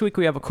 Next week,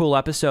 we have a cool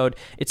episode.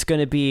 It's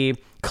going to be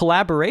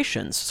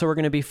collaborations. So we're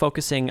going to be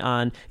focusing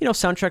on,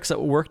 soundtracks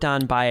that were worked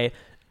on by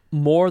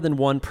more than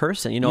one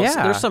person.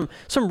 There's some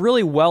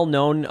really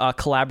well-known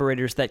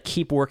collaborators that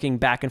keep working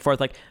back and forth.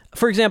 Like,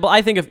 for example,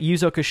 I think of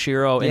Yuzo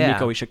Koshiro and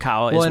Miko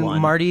Ishikawa well, is and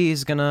one. Marty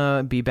is going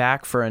to be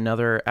back for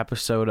another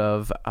episode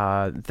of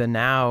the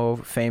now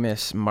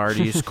famous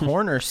Marty's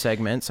Corner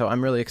segment, so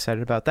I'm really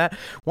excited about that.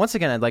 Once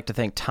again, I'd like to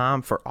thank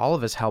Tom for all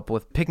of his help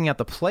with picking out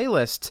the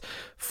playlist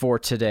for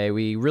today.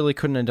 We really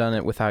couldn't have done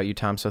it without you,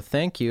 Tom, so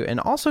thank you. And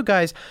also,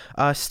 guys,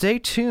 stay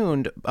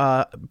tuned.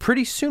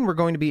 Pretty soon, we're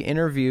going to be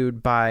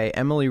interviewed by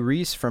Emily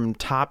Reese from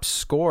Top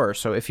Score,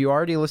 so if you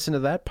already listened to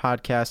that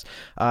podcast,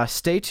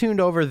 stay tuned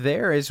over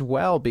there as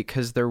well,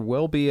 because there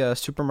will be a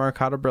Super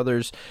Marcato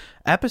Brothers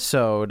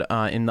episode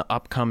in the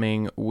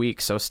upcoming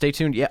week, so stay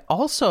tuned. Yeah,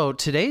 also,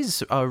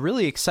 today's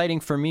really exciting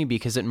for me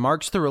because it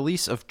marks the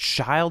release of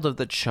Child of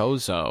the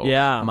Chozo,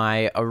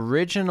 my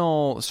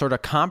original sort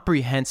of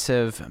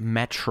comprehensive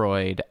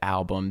Metroid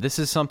album. This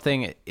is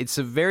something, it's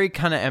a very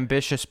kind of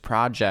ambitious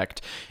project,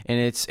 and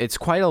it's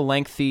quite a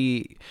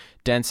lengthy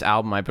dense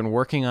album. I've been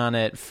working on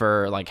it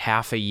for like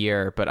half a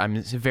year, but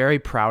I'm very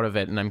proud of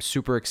it, and I'm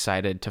super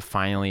excited to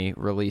finally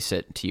release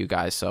it to you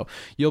guys. So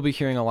you'll be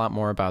hearing a lot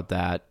more about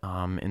that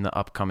in the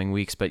upcoming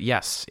weeks. But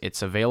yes,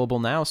 it's available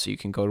now, so you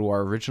can go to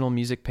our original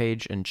music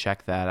page and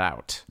check that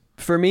out.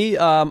 For me,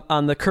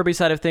 on the Kirby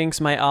side of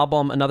things, my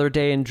album, Another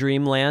Day in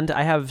Dreamland,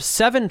 I have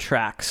 7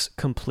 tracks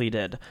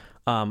completed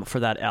for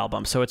that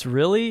album. So it's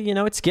really,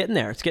 it's getting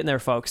there. It's getting there,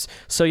 folks.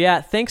 So yeah,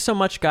 thanks so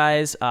much,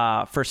 guys,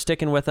 for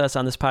sticking with us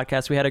on this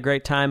podcast. We had a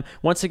great time.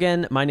 Once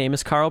again, my name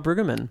is Carl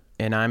Brueggemann.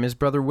 And I'm his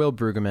brother, Will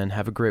Brueggemann.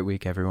 Have a great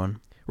week,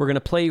 everyone. We're going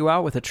to play you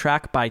out with a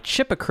track by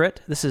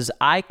Chipocrite. This is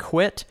I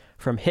Quit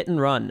from Hit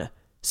and Run.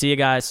 See you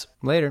guys.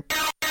 Later.